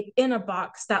cassette tape in a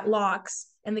box that locks,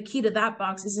 and the key to that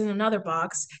box is in another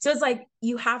box. So it's like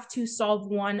you have to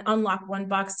unlock one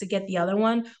box to get the other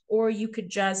one, or you could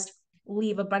just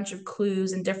leave a bunch of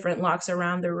clues and different locks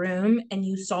around the room and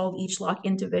you solve each lock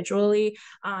individually.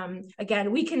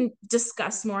 Again, we can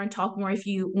discuss more and talk more if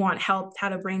you want help how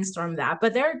to brainstorm that,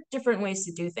 but there are different ways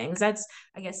to do things. That's,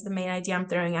 I guess, the main idea I'm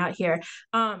throwing out here.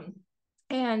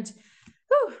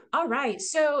 All right.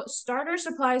 So starter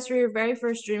supplies for your very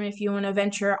first dream, if you want to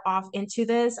venture off into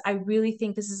this. I really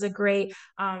think this is a great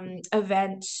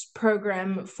event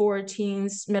program for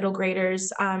teens, middle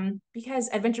graders, because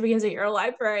adventure begins at your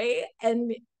library.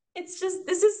 And this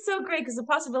is so great because the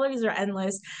possibilities are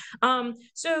endless.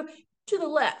 So To the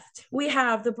left, we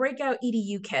have the Breakout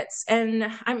EDU kits,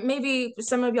 and maybe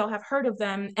some of y'all have heard of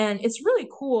them, and it's really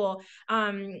cool.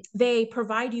 They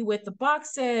provide you with the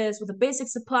boxes, with the basic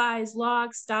supplies,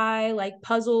 locks, die, like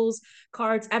puzzles,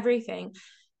 cards, everything.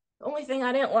 The only thing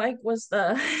I didn't like was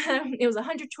it was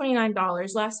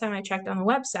 $129 last time I checked on the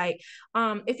website.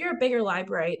 If you're a bigger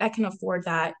library that can afford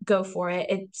that, go for it.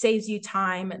 It saves you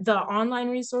time. The online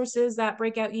resources that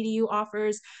Breakout EDU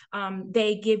offers,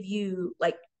 they give you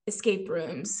like escape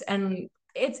rooms, and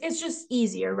it's just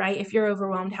easier, right? If you're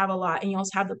overwhelmed, have a lot, and you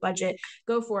also have the budget,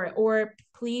 go for it. Or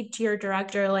plead to your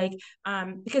director, like,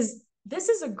 because this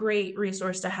is a great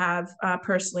resource to have,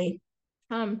 personally.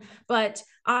 But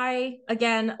I,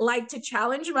 again, like to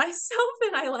challenge myself,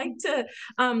 and I like to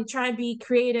try and be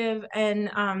creative, and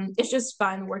it's just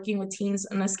fun working with teens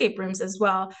and escape rooms as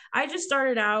well. I just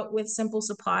started out with simple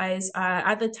supplies.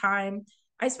 At the time,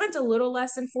 I spent a little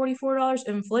less than $44.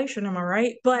 Inflation, am I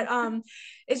right? But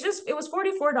it was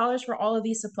 $44 for all of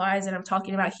these supplies that I'm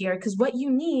talking about here, because what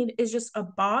you need is just a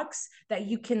box that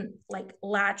you can like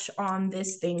latch on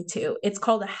this thing to. It's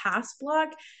called a hasp block,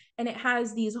 and it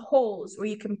has these holes where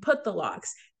you can put the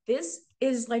locks. This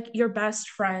is like your best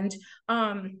friend.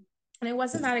 And it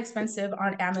wasn't that expensive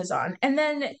on Amazon. And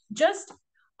then just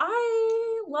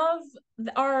I love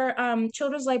our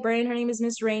children's librarian. Her name is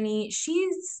Miss Rainey.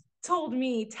 She's told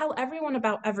me, tell everyone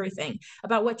about everything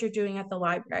about what you're doing at the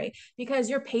library, because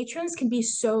your patrons can be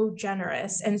so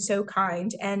generous and so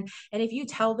kind, and if you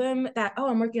tell them that, oh,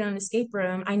 I'm working on an escape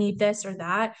room, I need this or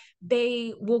that,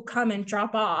 they will come and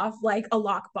drop off like a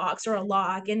lockbox or a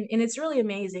lock, and it's really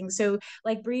amazing. So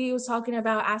like Bree was talking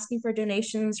about asking for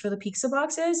donations for the pizza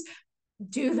boxes,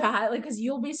 do that, like, because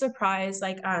you'll be surprised,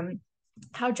 like,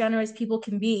 how generous people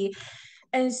can be.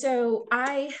 And so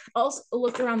I also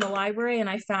looked around the library and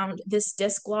I found this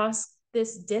disc lock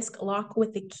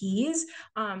with the keys.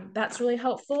 That's really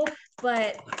helpful.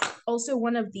 But also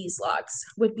one of these locks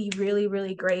would be really,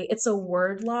 really great. It's a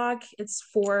word lock. It's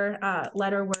 4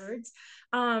 letter words.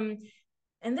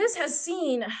 And this has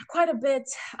seen quite a bit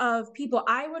of people.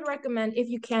 I would recommend, if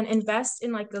you can, invest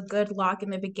in like a good lock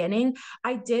in the beginning.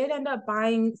 I did end up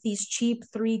buying these cheap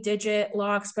 3-digit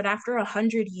locks, but after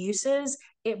 100 uses,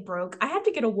 it broke. I had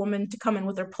to get a woman to come in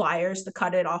with her pliers to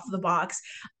cut it off the box.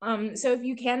 So if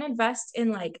you can invest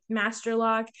in like Master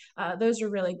Lock, those are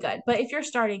really good. But if you're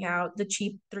starting out, the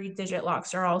cheap 3-digit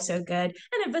locks are also good.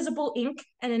 And invisible ink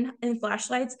and in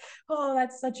flashlights, oh,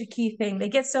 that's such a key thing. They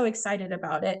get so excited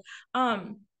about it.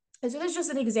 And so there's just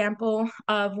an example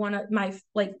of one of my,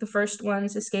 like the first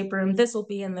one's escape room. This will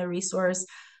be in the resource.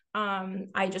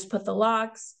 I just put the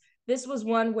locks. This was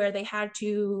one where they had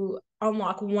to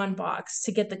unlock one box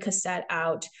to get the cassette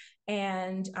out.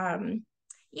 And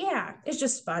yeah, it's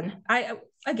just fun. I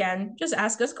again, just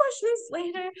ask us questions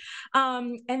later.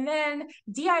 And then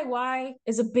DIY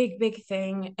is a big, big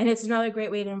thing, and it's another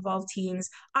great way to involve teens.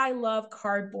 I love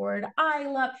cardboard.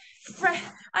 I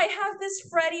have this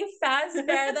Freddy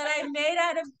Fazbear that I made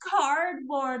out of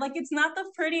cardboard. Like, it's not the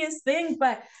prettiest thing,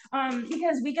 but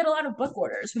because we get a lot of book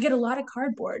orders, we get a lot of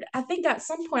cardboard. I think at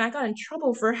some point I got in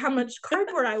trouble for how much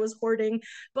cardboard I was hoarding,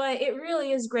 but it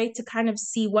really is great to kind of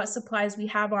see what supplies we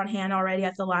have on hand already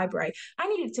at the library. I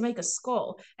needed to make a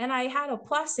skull, and I had a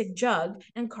plastic jug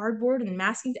and cardboard and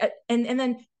masking, and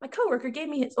then my coworker gave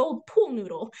me his old pool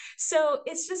noodle. So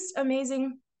it's just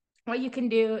amazing what you can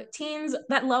do. Teens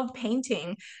that love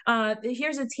painting.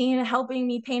 Here's a teen helping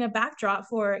me paint a backdrop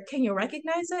for, can you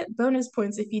recognize it? Bonus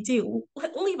points if you do.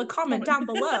 Leave a comment down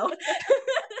below.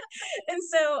 And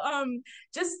so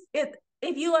just it,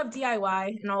 if you love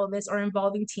DIY and all of this, or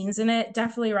involving teens in it,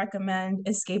 definitely recommend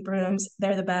escape rooms.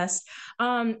 They're the best.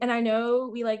 And I know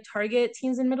we like target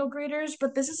teens and middle graders,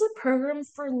 but this is a program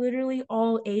for literally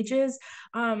all ages.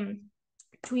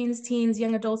 Tweens, teens,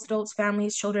 young adults,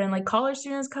 families, children, like college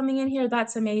students coming in here.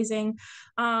 That's amazing.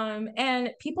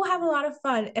 And people have a lot of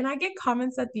fun. And I get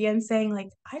comments at the end saying, like,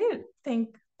 I didn't think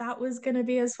that was going to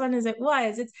be as fun as it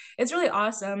was. It's really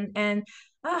awesome. And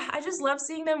I just love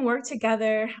seeing them work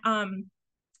together and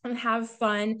have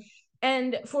fun.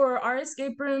 And for our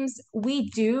escape rooms, we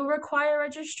do require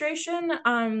registration.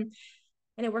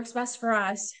 And it works best for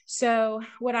us. So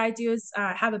what I do is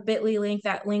have a bit.ly link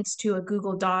that links to a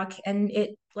Google Doc, and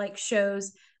it like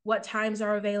shows what times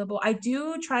are available. I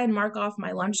do try and mark off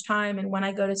my lunchtime and when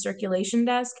I go to circulation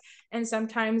desk. And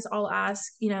sometimes I'll ask,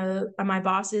 my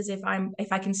bosses if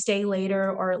I can stay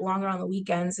later or longer on the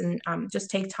weekends, and just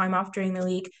take time off during the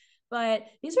week. But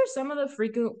these are some of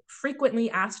the frequently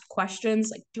asked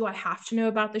questions. Like, do I have to know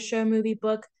about the show, movie,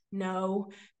 book? No.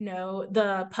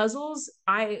 The puzzles,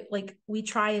 we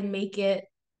try and make it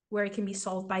where it can be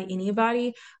solved by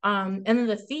anybody. And then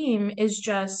the theme is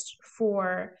just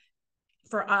for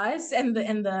us and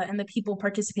the people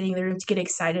participating in the room to get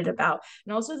excited about.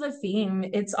 And also the theme,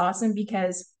 it's awesome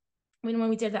because when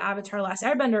we did the Avatar Last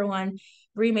Airbender one,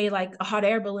 Brie made like a hot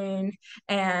air balloon,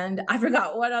 and I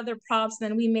forgot what other props.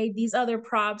 Then we made these other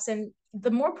props, and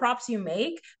the more props you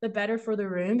make, the better for the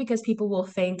room, because people will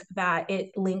think that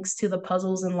it links to the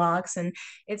puzzles and locks. And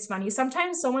it's funny.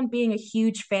 Sometimes someone being a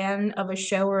huge fan of a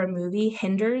show or a movie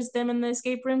hinders them in the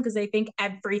escape room because they think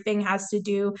everything has to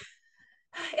do.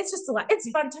 It's just a lot. It's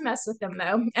fun to mess with them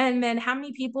though. And then how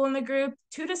many people in the group?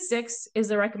 2 to 6 is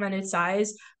the recommended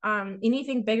size.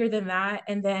 Anything bigger than that,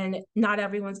 and then not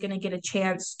everyone's going to get a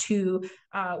chance to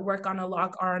work on a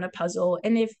lock or on a puzzle.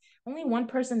 And if only one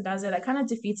person does it, that kind of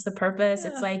defeats the purpose.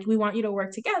 It's like, we want you to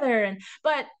work together.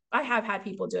 But I have had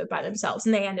people do it by themselves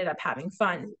and they ended up having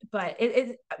fun. But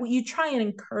you try and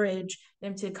encourage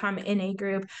them to come in a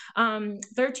group.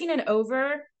 13 and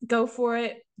over, go for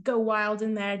it, go wild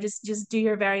in there, just do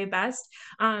your very best.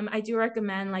 I do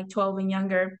recommend like 12 and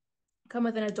younger, come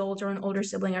with an adult or an older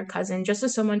sibling or cousin, just so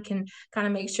someone can kind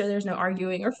of make sure there's no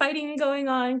arguing or fighting going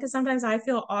on, because sometimes I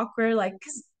feel awkward, like,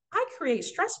 because I create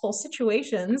stressful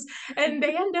situations and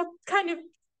they end up kind of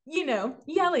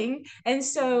yelling. And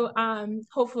so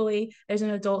hopefully there's an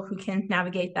adult who can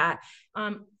navigate that.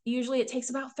 Usually it takes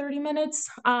about 30 minutes.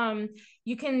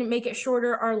 You can make it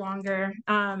shorter or longer.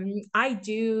 I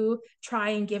do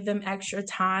try and give them extra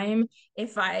time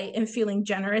if I am feeling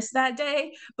generous that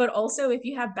day. But also, if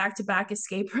you have back-to-back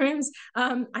escape rooms,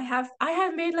 I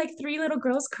have made like 3 little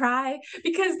girls cry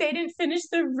because they didn't finish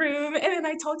the room. And then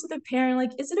I talked to the parent,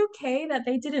 like, is it okay that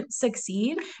they didn't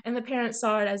succeed? And the parent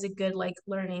saw it as a good like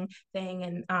learning thing.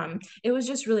 And it was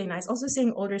just really nice. Also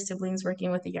seeing older siblings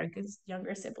working with the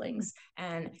younger siblings.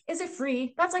 And is it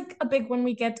free? That's like a big one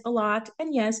we get a lot.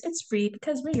 And yes, it's free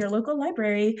because we're your local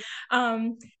library.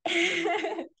 And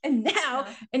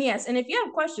yes, and if you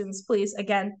have questions, please,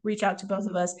 again, reach out to both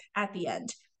of us at the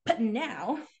end. But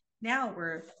now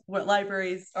we're what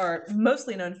libraries are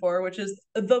mostly known for, which is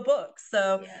the books.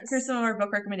 So here's some of our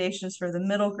book recommendations for the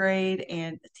middle grade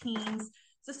and the teens.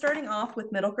 So starting off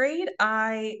with middle grade,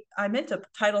 I meant to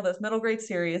title this middle grade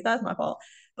series. That's my fault.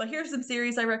 But here's some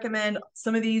series I recommend.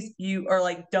 Some of these you are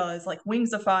like like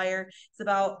Wings of Fire. It's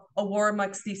about a war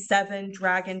amongst these 7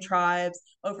 dragon tribes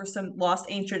over some lost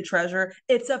ancient treasure.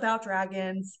 It's about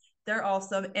dragons. They're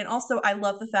awesome. And also I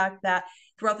love the fact that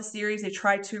throughout the series they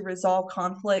try to resolve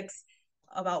conflicts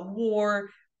about war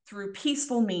through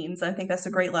peaceful means. I think that's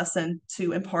a great lesson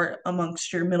to impart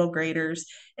amongst your middle graders.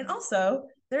 And also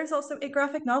there's also a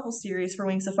graphic novel series for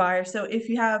Wings of Fire. So if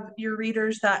you have your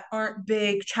readers that aren't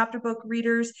big chapter book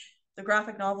readers, the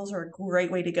graphic novels are a great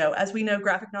way to go. As we know,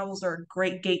 graphic novels are a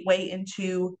great gateway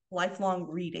into lifelong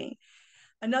reading.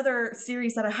 Another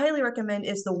series that I highly recommend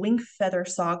is the Wing Feather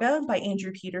Saga by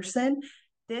Andrew Peterson.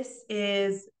 This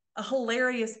is a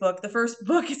hilarious book. The first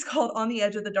book is called On the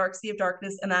Edge of the Dark Sea of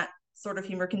Darkness, and that sort of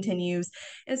humor continues.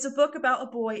 And it's a book about a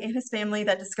boy and his family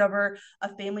that discover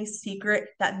a family secret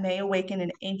that may awaken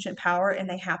an ancient power, and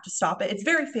they have to stop it. It's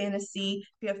very fantasy.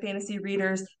 If you have fantasy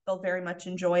readers, they'll very much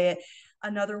enjoy it.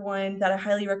 Another one that I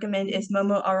highly recommend is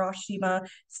Momo Arashima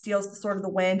Steals the Sword of the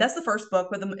Wind. That's the first book,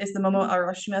 but is the Momo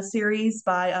Arashima series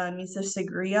by Misa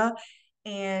Sigiriya.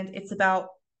 And it's about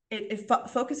it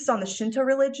focuses on the Shinto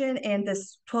religion, and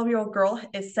this 12-year-old girl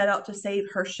is set out to save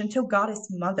her Shinto goddess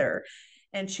mother.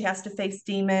 And she has to face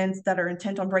demons that are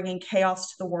intent on bringing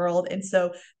chaos to the world. And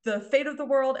so the fate of the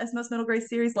world, as most middle grade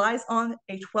series, lies on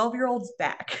a 12-year-old's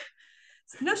back.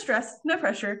 So no stress, no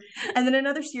pressure. And then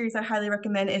another series I highly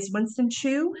recommend is Winston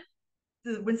Chu,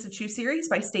 the Winston Chu series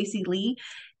by Stacey Lee.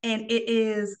 And it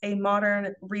is a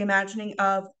modern reimagining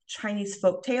of Chinese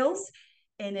folk tales.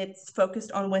 And it's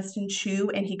focused on Winston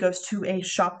Chu, and he goes to a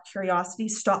shop of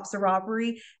curiosities, stops a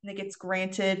robbery, and it gets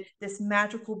granted this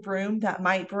magical broom that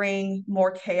might bring more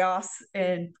chaos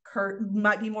and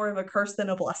might be more of a curse than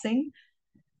a blessing.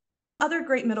 Other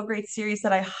great middle grade series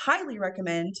that I highly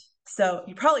recommend. So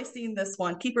you've probably seen this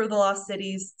one, Keeper of the Lost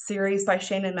Cities series by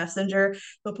Shannon Messenger.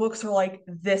 The books are like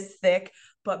this thick,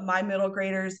 but my middle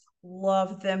graders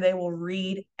love them. They will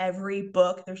read every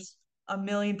book. There's a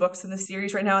million books in the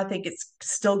series right now. I think it's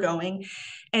still going.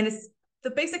 And it's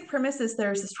the basic premise is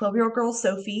there's this 12-year-old girl,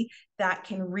 Sophie, that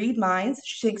can read minds.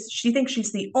 She thinks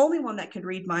she's the only one that could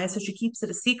read minds, so she keeps it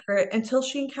a secret until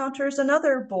she encounters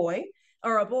another boy,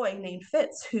 or a boy named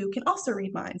Fitz, who can also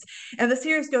read minds. And the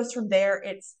series goes from there.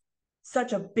 It's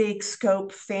such a big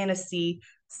scope fantasy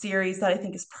series that I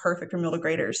think is perfect for middle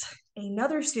graders.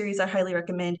 Another series I highly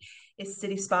recommend is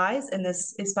City Spies, and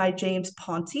this is by James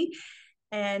Ponti.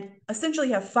 And essentially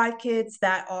you have 5 kids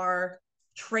that are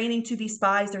training to be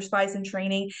spies. They're spies in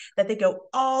training, that they go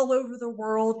all over the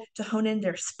world to hone in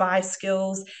their spy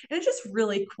skills. And it's just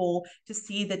really cool to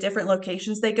see the different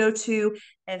locations they go to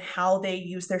and how they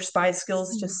use their spy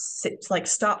skills to like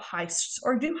stop heists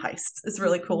or do heists. It's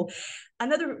really cool.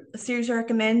 Another series I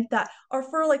recommend that are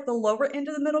for like the lower end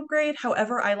of the middle grade.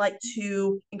 However, I like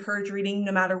to encourage reading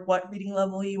no matter what reading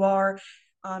level you are.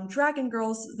 Dragon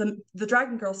Girls, the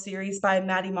Dragon Girls series by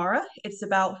Maddie Mara. It's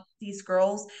about these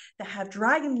girls that have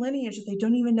dragon lineage that they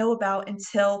don't even know about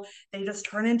until they just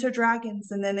turn into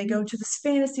dragons, and then they go into this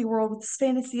fantasy world with this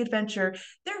fantasy adventure.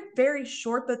 They're very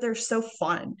short, but they're so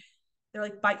fun. They're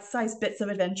like bite-sized bits of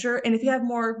adventure. And if you have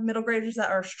more middle graders that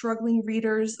are struggling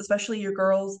readers, especially your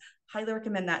girls, highly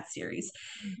recommend that series.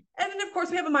 And then, of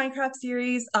course, we have a Minecraft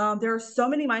series. There are so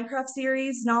many Minecraft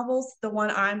series novels. The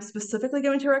one I'm specifically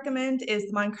going to recommend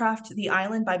is Minecraft The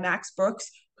Island by Max Brooks,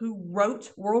 who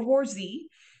wrote World War Z.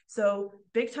 So,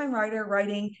 big time writer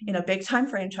writing in a big time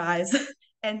franchise.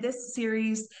 And this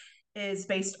series is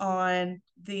based on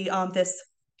this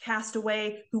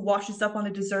castaway who washes up on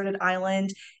a deserted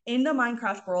island in the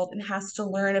Minecraft world and has to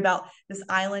learn about this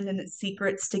island and its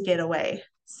secrets to get away.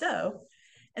 So,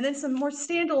 and then some more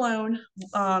standalone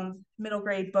middle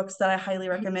grade books that I highly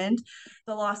recommend.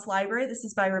 The Lost Library. This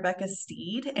is by Rebecca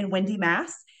Steed and Wendy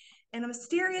Mass. And a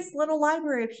mysterious little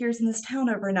library appears in this town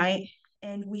overnight.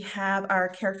 And we have our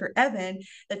character Evan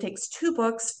that takes 2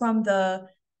 books from the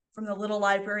little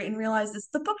library and realizes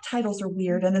the book titles are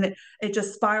weird. And then it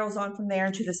just spirals on from there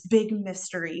into this big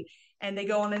mystery. And they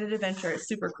go on an adventure. It's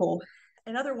super cool.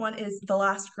 Another one is The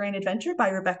Last Grand Adventure by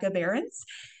Rebecca Behrens.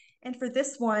 And for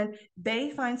this one,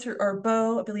 Bay finds her, or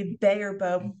Bo, I believe Bay or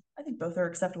Bo, I think both are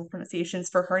acceptable pronunciations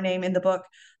for her name in the book.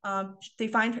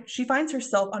 She finds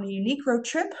herself on a unique road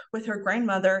trip with her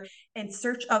grandmother in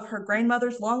search of her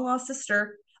grandmother's long lost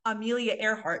sister, Amelia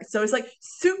Earhart. So it's like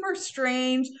super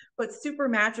strange, but super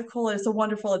magical. It's a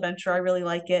wonderful adventure. I really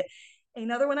like it.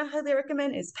 Another one I highly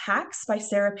recommend is Pax by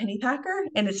Sarah Pennypacker,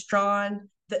 and it's drawn.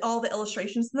 All the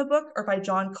illustrations in the book are by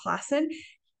John Klassen.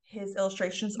 His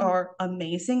illustrations are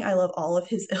amazing. I love all of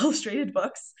his illustrated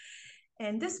books.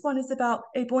 And this one is about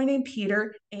a boy named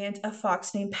Peter and a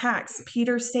fox named Pax.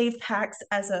 Peter saved Pax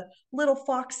as a little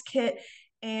fox kit.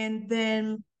 And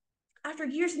then, after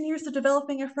years and years of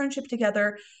developing a friendship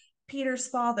together, Peter's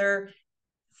father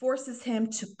forces him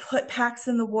to put Pax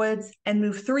in the woods and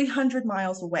move 300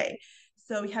 miles away.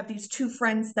 So we have these 2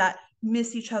 friends that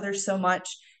miss each other so much.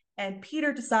 And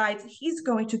Peter decides he's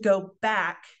going to go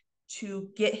back to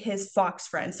get his fox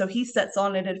friend. So he sets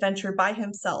on an adventure by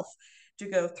himself to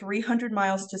go 300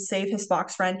 miles to save his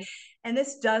fox friend. And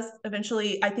this does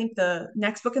eventually, I think the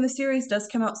next book in the series does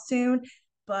come out soon,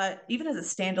 but even as a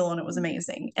standalone, it was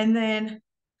amazing. And then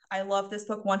I love this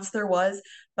book, Once There Was,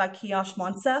 by Kiyosh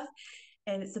Monsef.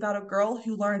 And it's about a girl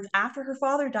who learns after her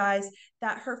father dies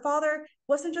that her father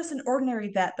wasn't just an ordinary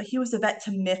vet, but he was a vet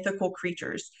to mythical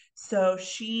creatures. So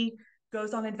she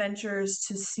goes on adventures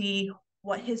to see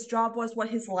what his job was, what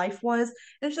his life was.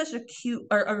 And it's such a cute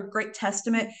or a great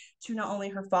testament to not only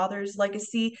her father's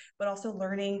legacy, but also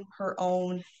learning her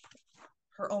own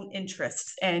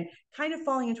interests and kind of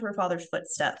falling into her father's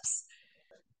footsteps.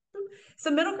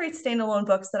 Some middle grade standalone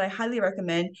books that I highly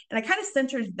recommend, and I kind of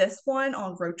centered this one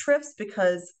on road trips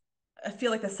because I feel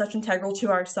like that's such integral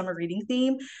to our summer reading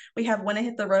theme. We have When I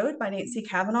Hit the Road by Nancy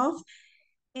Kavanaugh.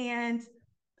 And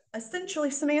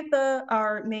essentially, Samantha,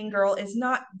 our main girl, is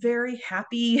not very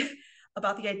happy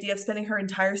about the idea of spending her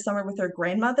entire summer with her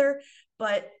grandmother.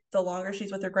 But the longer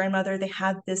she's with her grandmother, they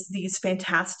have these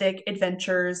fantastic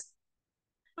adventures,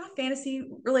 not fantasy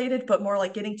related, but more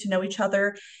like getting to know each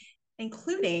other,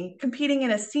 including competing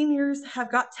in a seniors have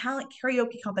got talent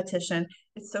karaoke competition.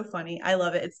 It's so funny. I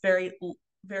love it. It's very,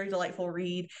 very delightful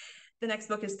read. The next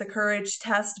book is The Courage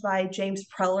Test by James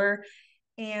Preller.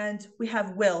 And we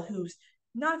have Will, who's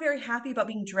not very happy about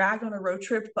being dragged on a road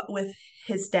trip but with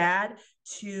his dad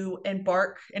to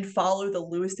embark and follow the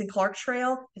Lewis and Clark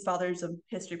Trail. His father's a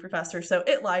history professor, so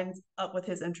it lines up with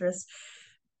his interests.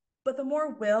 But the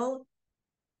more Will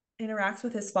interacts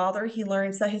with his father, he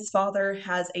learns that his father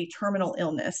has a terminal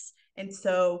illness. And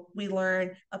so we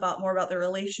learn more about their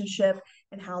relationship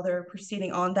and how they're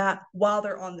proceeding on that while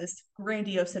they're on this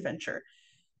grandiose adventure.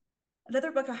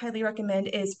 Another book I highly recommend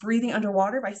is Breathing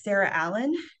Underwater by Sarah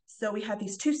Allen. So we have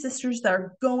these 2 sisters that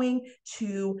are going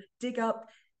to dig up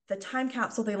the time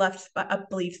capsule they left, I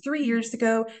believe, 3 years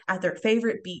ago at their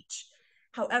favorite beach.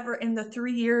 However, in the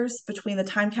 3 years between the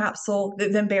time capsule,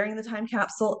 them burying the time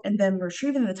capsule and them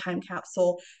retrieving the time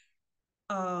capsule,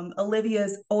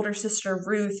 Olivia's older sister,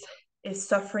 Ruth, is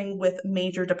suffering with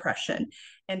major depression.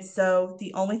 And so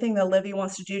the only thing that Olivia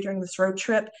wants to do during this road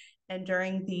trip and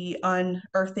during the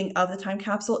unearthing of the time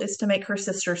capsule is to make her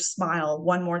sister smile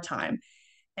one more time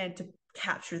and to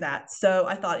capture that. So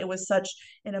I thought it was such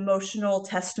an emotional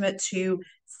testament to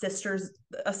a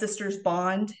sister's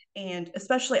bond. And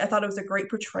especially I thought it was a great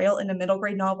portrayal in a middle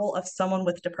grade novel of someone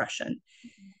with depression.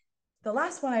 The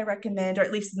last one I recommend, or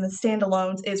at least in the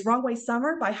standalones, is Wrong Way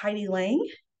Summer by Heidi Lang.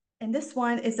 And this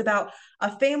one is about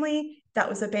a family that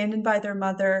was abandoned by their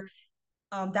mother.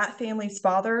 That family's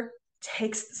father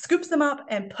scoops them up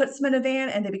and puts them in a van,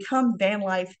 and they become van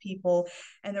life people,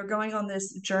 and they're going on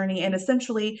this journey. And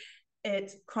essentially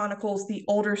it chronicles the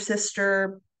older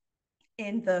sister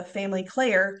in the family,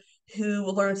 Claire,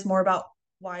 who learns more about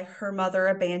why her mother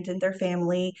abandoned their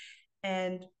family,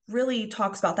 and really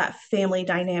talks about that family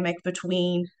dynamic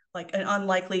between like an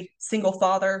unlikely single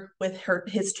father with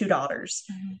his two daughters.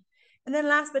 Mm-hmm. And then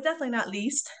last but definitely not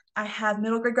least, I have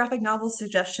middle grade graphic novel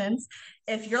suggestions.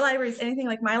 If your library is anything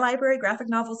like my library, graphic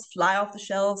novels fly off the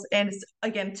shelves. And it's,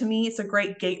 again, to me, it's a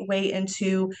great gateway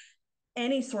into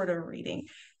any sort of reading.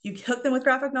 You hook them with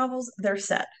graphic novels, they're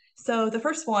set. So the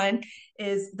first one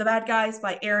is The Bad Guys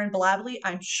by Aaron Blavely.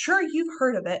 I'm sure you've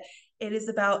heard of it. It is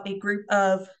about a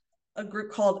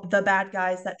group called The Bad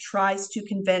Guys that tries to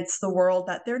convince the world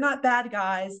that they're not bad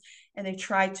guys, and they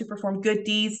try to perform good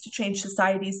deeds to change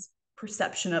society's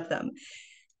perception of them.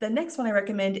 The next one I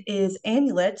recommend is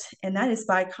Amulet, and that is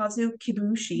by Kazu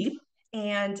Kibushi.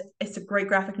 And it's a great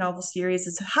graphic novel series.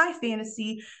 It's a high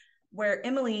fantasy where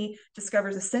Emily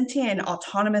discovers a sentient and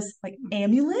autonomous like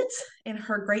amulet in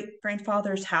her great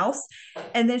grandfather's house.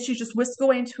 And then she's just whisked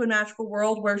away into a magical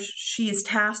world where she is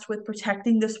tasked with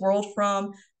protecting this world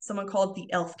from someone called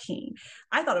the Elf King.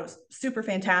 I thought it was super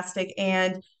fantastic.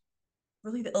 And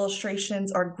really the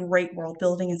illustrations are great world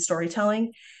building and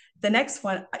storytelling. The next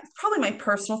one, probably my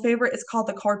personal favorite, is called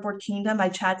The Cardboard Kingdom by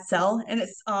Chad Sell. And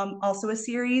it's also a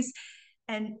series.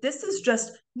 And this is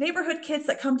just neighborhood kids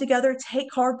that come together,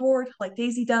 take cardboard like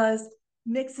Daisy does,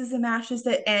 mixes and mashes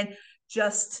it, and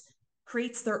just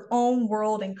creates their own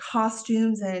world and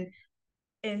costumes. And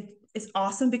it's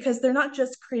awesome because they're not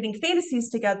just creating fantasies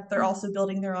together, they're also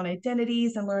building their own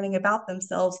identities and learning about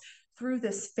themselves through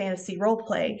this fantasy role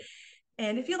play.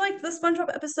 And if you liked the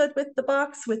SpongeBob episode with the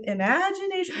box with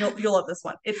imagination, you'll love this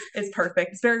one. It's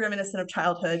perfect. It's very reminiscent of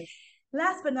childhood.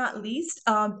 Last but not least,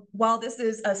 while this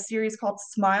is a series called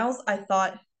Smiles, I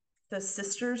thought the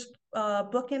sisters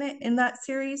book in that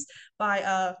series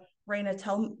by Raina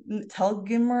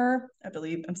Telgemeier, I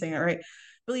believe I'm saying it right. I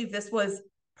believe this was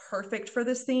perfect for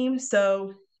this theme.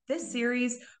 So this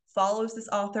series follows this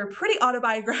author, pretty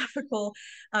autobiographical,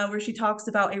 where she talks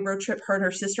about a road trip her and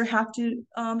her sister have to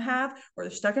have, where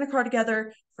they're stuck in a car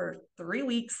together for 3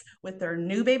 weeks with their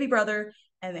new baby brother,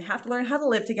 and they have to learn how to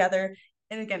live together.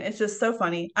 And again, it's just so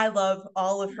funny. I love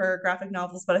all of her graphic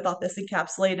novels, but I thought this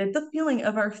encapsulated the feeling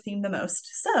of our theme the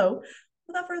most. So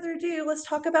without further ado, let's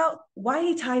talk about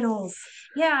YA titles.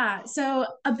 Yeah, so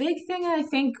a big thing I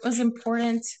think was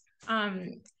important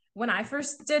when I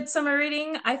first did summer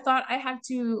reading, I thought I had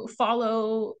to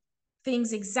follow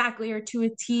things exactly or to a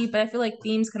T, but I feel like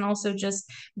themes can also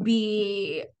just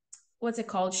be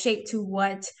shaped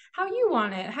to how you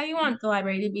want it, how you want the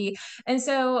library to be. And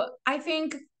so I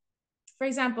think, for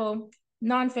example,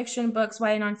 nonfiction books,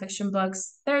 YA nonfiction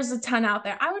books, there's a ton out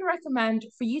there. I would recommend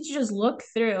for you to just look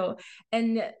through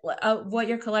and what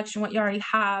your collection, what you already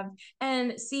have,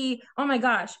 and see, oh my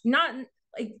gosh, not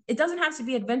like it doesn't have to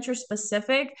be adventure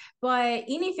specific, but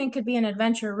anything could be an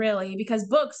adventure really, because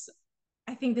books,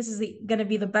 I think this is going to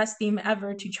be the best theme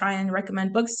ever to try and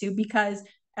recommend books to, because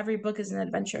every book is an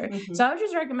adventure. Mm-hmm. So I would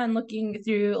just recommend looking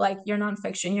through like your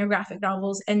nonfiction, your graphic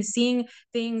novels, and seeing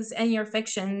things in your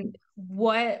fiction,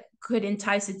 what could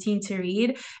entice a teen to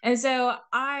read. And so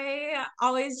I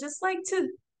always just I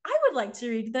would like to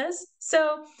read this.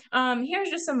 So here's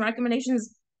just some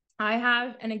recommendations I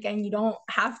have. And again, you don't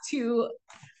have to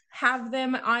have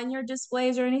them on your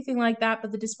displays or anything like that,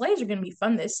 but the displays are going to be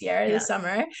fun this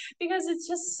summer, because it's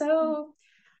just so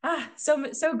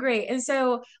great. And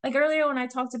so like earlier when I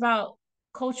talked about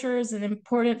cultures and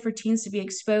important for teens to be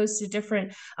exposed to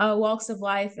different walks of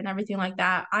life and everything like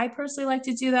that, I personally like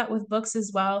to do that with books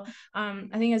as well. I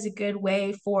think it's a good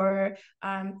way for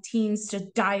teens to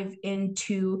dive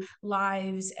into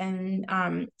lives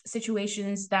and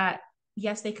situations that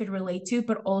yes, they could relate to,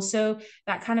 but also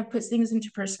that kind of puts things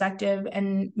into perspective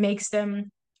and makes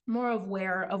them more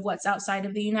aware of what's outside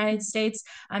of the United States.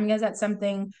 Because that's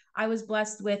something I was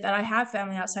blessed with, that I have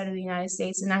family outside of the United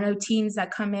States. And I know teens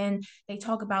that come in, they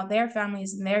talk about their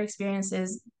families and their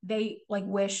experiences. They like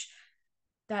wish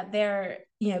that their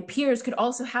peers could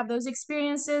also have those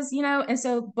experiences, and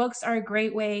so books are a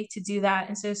great way to do that.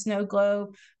 And so Snow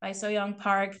Globe by So Young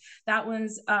Park, that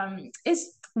one's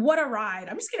is what a ride.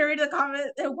 I'm just gonna read the comment.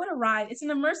 What a ride. It's an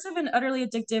immersive and utterly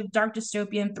addictive dark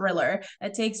dystopian thriller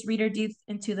that takes reader deep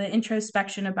into the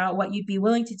introspection about what you'd be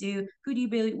willing to do, who do you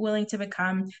be willing to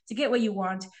become to get what you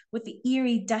want, with the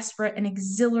eerie, desperate, and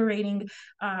exhilarating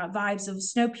vibes of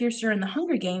Snowpiercer and The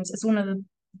Hunger Games. It's one of the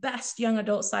best young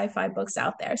adult sci-fi books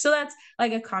out there. So that's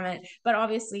like a comment, but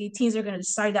obviously teens are going to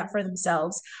decide that for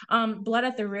themselves. Blood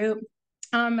at the Root.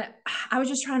 I was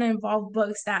just trying to involve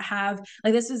books that have,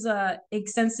 like, this is a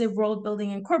extensive world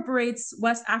building, incorporates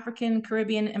West African,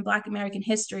 Caribbean, and Black American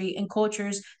history and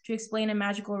cultures to explain a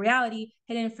magical reality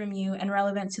hidden from you and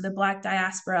relevant to the Black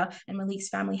diaspora and Malik's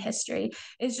family history.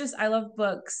 It's just, I love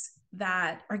books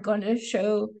that are going to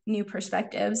show new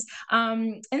perspectives.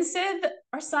 And Siv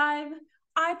or Sive,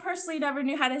 I personally never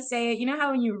knew how to say it. You know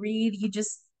how when you read, you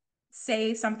just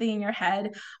say something in your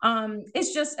head.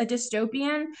 It's just a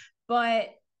dystopian, but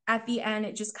at the end,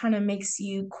 it just kind of makes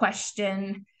you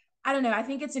question. I don't know. I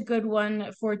think it's a good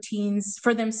one for teens,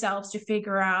 for themselves to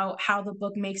figure out how the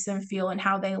book makes them feel and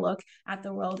how they look at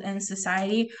the world and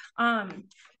society. And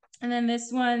then this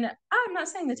one, I'm not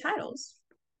saying the titles.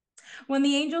 When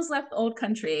the Angels Left the Old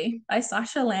Country by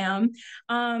Sasha Lamb.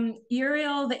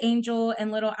 Uriel the Angel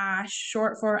and Little Ash,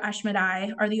 short for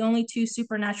Ashmedai, are the only two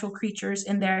supernatural creatures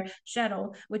in their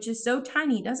shtetl, which is so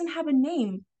tiny, doesn't have a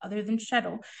name other than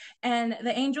shtetl. And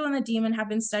the angel and the demon have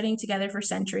been studying together for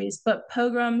centuries, but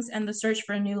pogroms and the search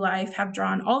for a new life have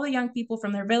drawn all the young people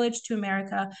from their village to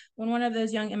America. When one of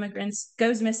those young immigrants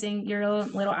goes missing, Uriel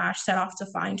and Little Ash set off to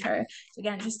find her. So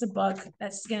again, just a book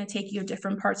that's going to take you to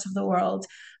different parts of the world.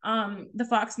 The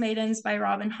Fox Maidens by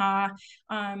Robin Ha.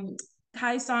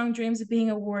 Kai Song dreams of being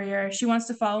a warrior. She wants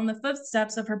to follow in the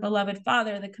footsteps of her beloved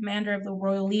father, the commander of the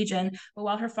Royal Legion. But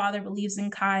while her father believes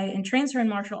in Kai and trains her in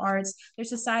martial arts, their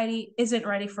society isn't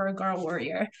ready for a girl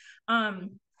warrior.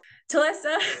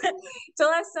 Talessa,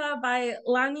 Talessa by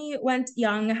Lani Went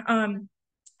Young.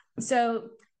 So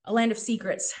A Land of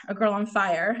Secrets, A Girl on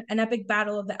Fire, an epic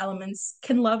battle of the elements.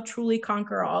 Can love truly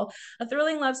conquer all? A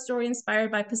thrilling love story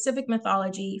inspired by Pacific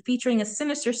mythology, featuring a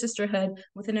sinister sisterhood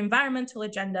with an environmental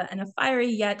agenda and a fiery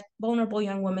yet vulnerable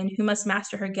young woman who must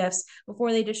master her gifts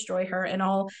before they destroy her and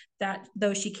all that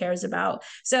those she cares about.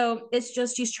 So it's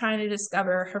just, she's trying to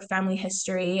discover her family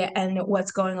history and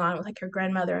what's going on with like her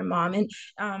grandmother and mom. And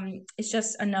it's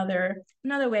just another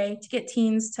way to get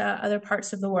teens to other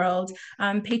parts of the world.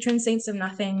 Patron Saints of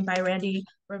Nothing by Randy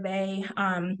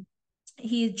Rebay.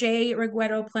 Jay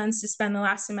Reguero plans to spend the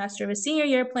last semester of his senior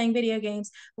year playing video games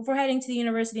before heading to the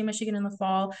University of Michigan in the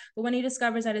fall. But when he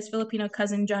discovers that his Filipino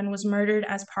cousin John was murdered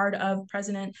as part of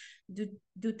President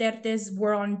Duterte's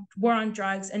war on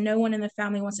drugs, and no one in the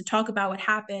family wants to talk about what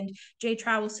happened, Jay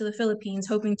travels to the Philippines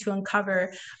hoping to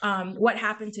uncover what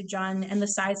happened to John and the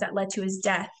sides that led to his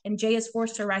death. And Jay is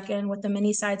forced to reckon with the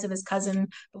many sides of his cousin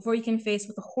before he can face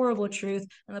with the horrible truth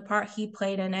and the part he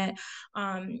played in it.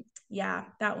 Yeah,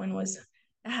 that one was,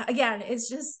 again, it's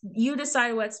just, you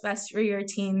decide what's best for your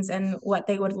teens and what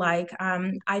they would like.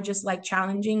 I just like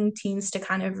challenging teens to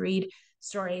kind of read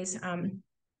stories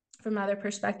from other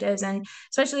perspectives, and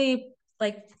especially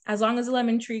like As Long as a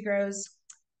Lemon Tree Grows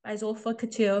by Zulfa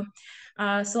Katu.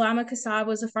 Salama Kassab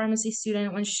was a pharmacy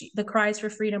student when the cries for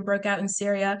freedom broke out in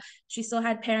Syria. She still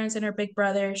had parents and her big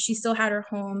brother. She still had her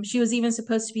home. She was even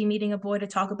supposed to be meeting a boy to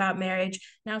talk about marriage.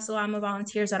 Now Salama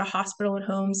volunteers at a hospital and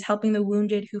homes, helping the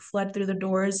wounded who fled through the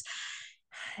doors.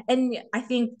 And I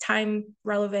think time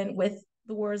relevant with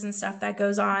the wars and stuff that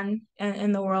goes on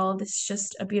in the world. It's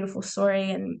just a beautiful story,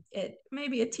 and it may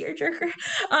be a tearjerker.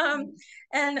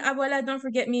 And Abuela, Don't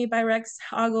Forget Me by Rex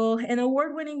Ogle, an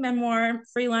award-winning memoir,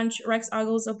 Free Lunch. Rex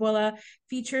Ogle's Abuela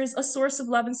features a source of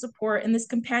love and support. In this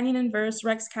companion in verse,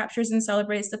 Rex captures and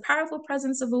celebrates the powerful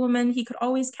presence of a woman he could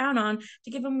always count on to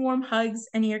give him warm hugs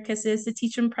and ear kisses, to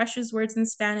teach him precious words in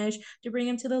Spanish, to bring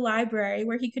him to the library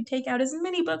where he could take out as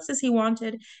many books as he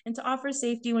wanted, and to offer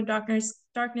safety when darkness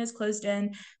closed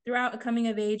in. Throughout a coming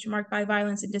of age marked by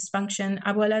violence and dysfunction,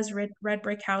 Abuela's red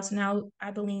brick house in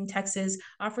Abilene, Texas,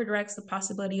 offered Rex the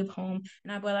possibility of home,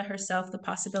 and Abuela herself the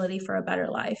possibility for a better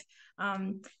life.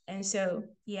 And so,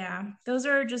 yeah, those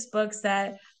are just books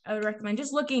that I would recommend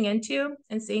just looking into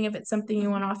and seeing if it's something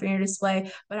you want to offer in your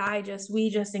display. But we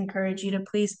just encourage you to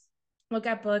please look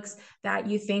at books that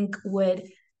you think would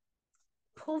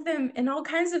pull them in all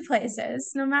kinds of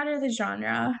places, no matter the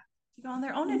genre. Go on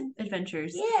their own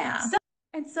adventures. Yeah.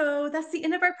 So that's the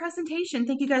end of our presentation.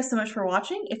 Thank you guys so much for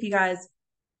watching. If you guys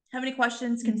have any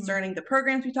questions concerning the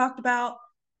programs we talked about,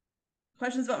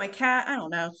 questions about my cat, I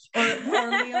don't know, or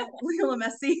Leo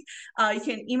Messi, you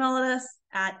can email us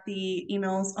at the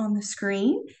emails on the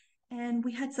screen. And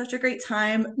we had such a great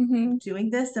time doing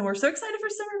this, and we're so excited for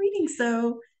summer reading.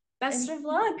 So best of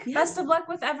luck. Yes. Best of luck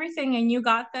with everything, and you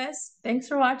got this. Thanks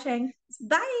for watching.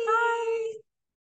 Bye. Bye.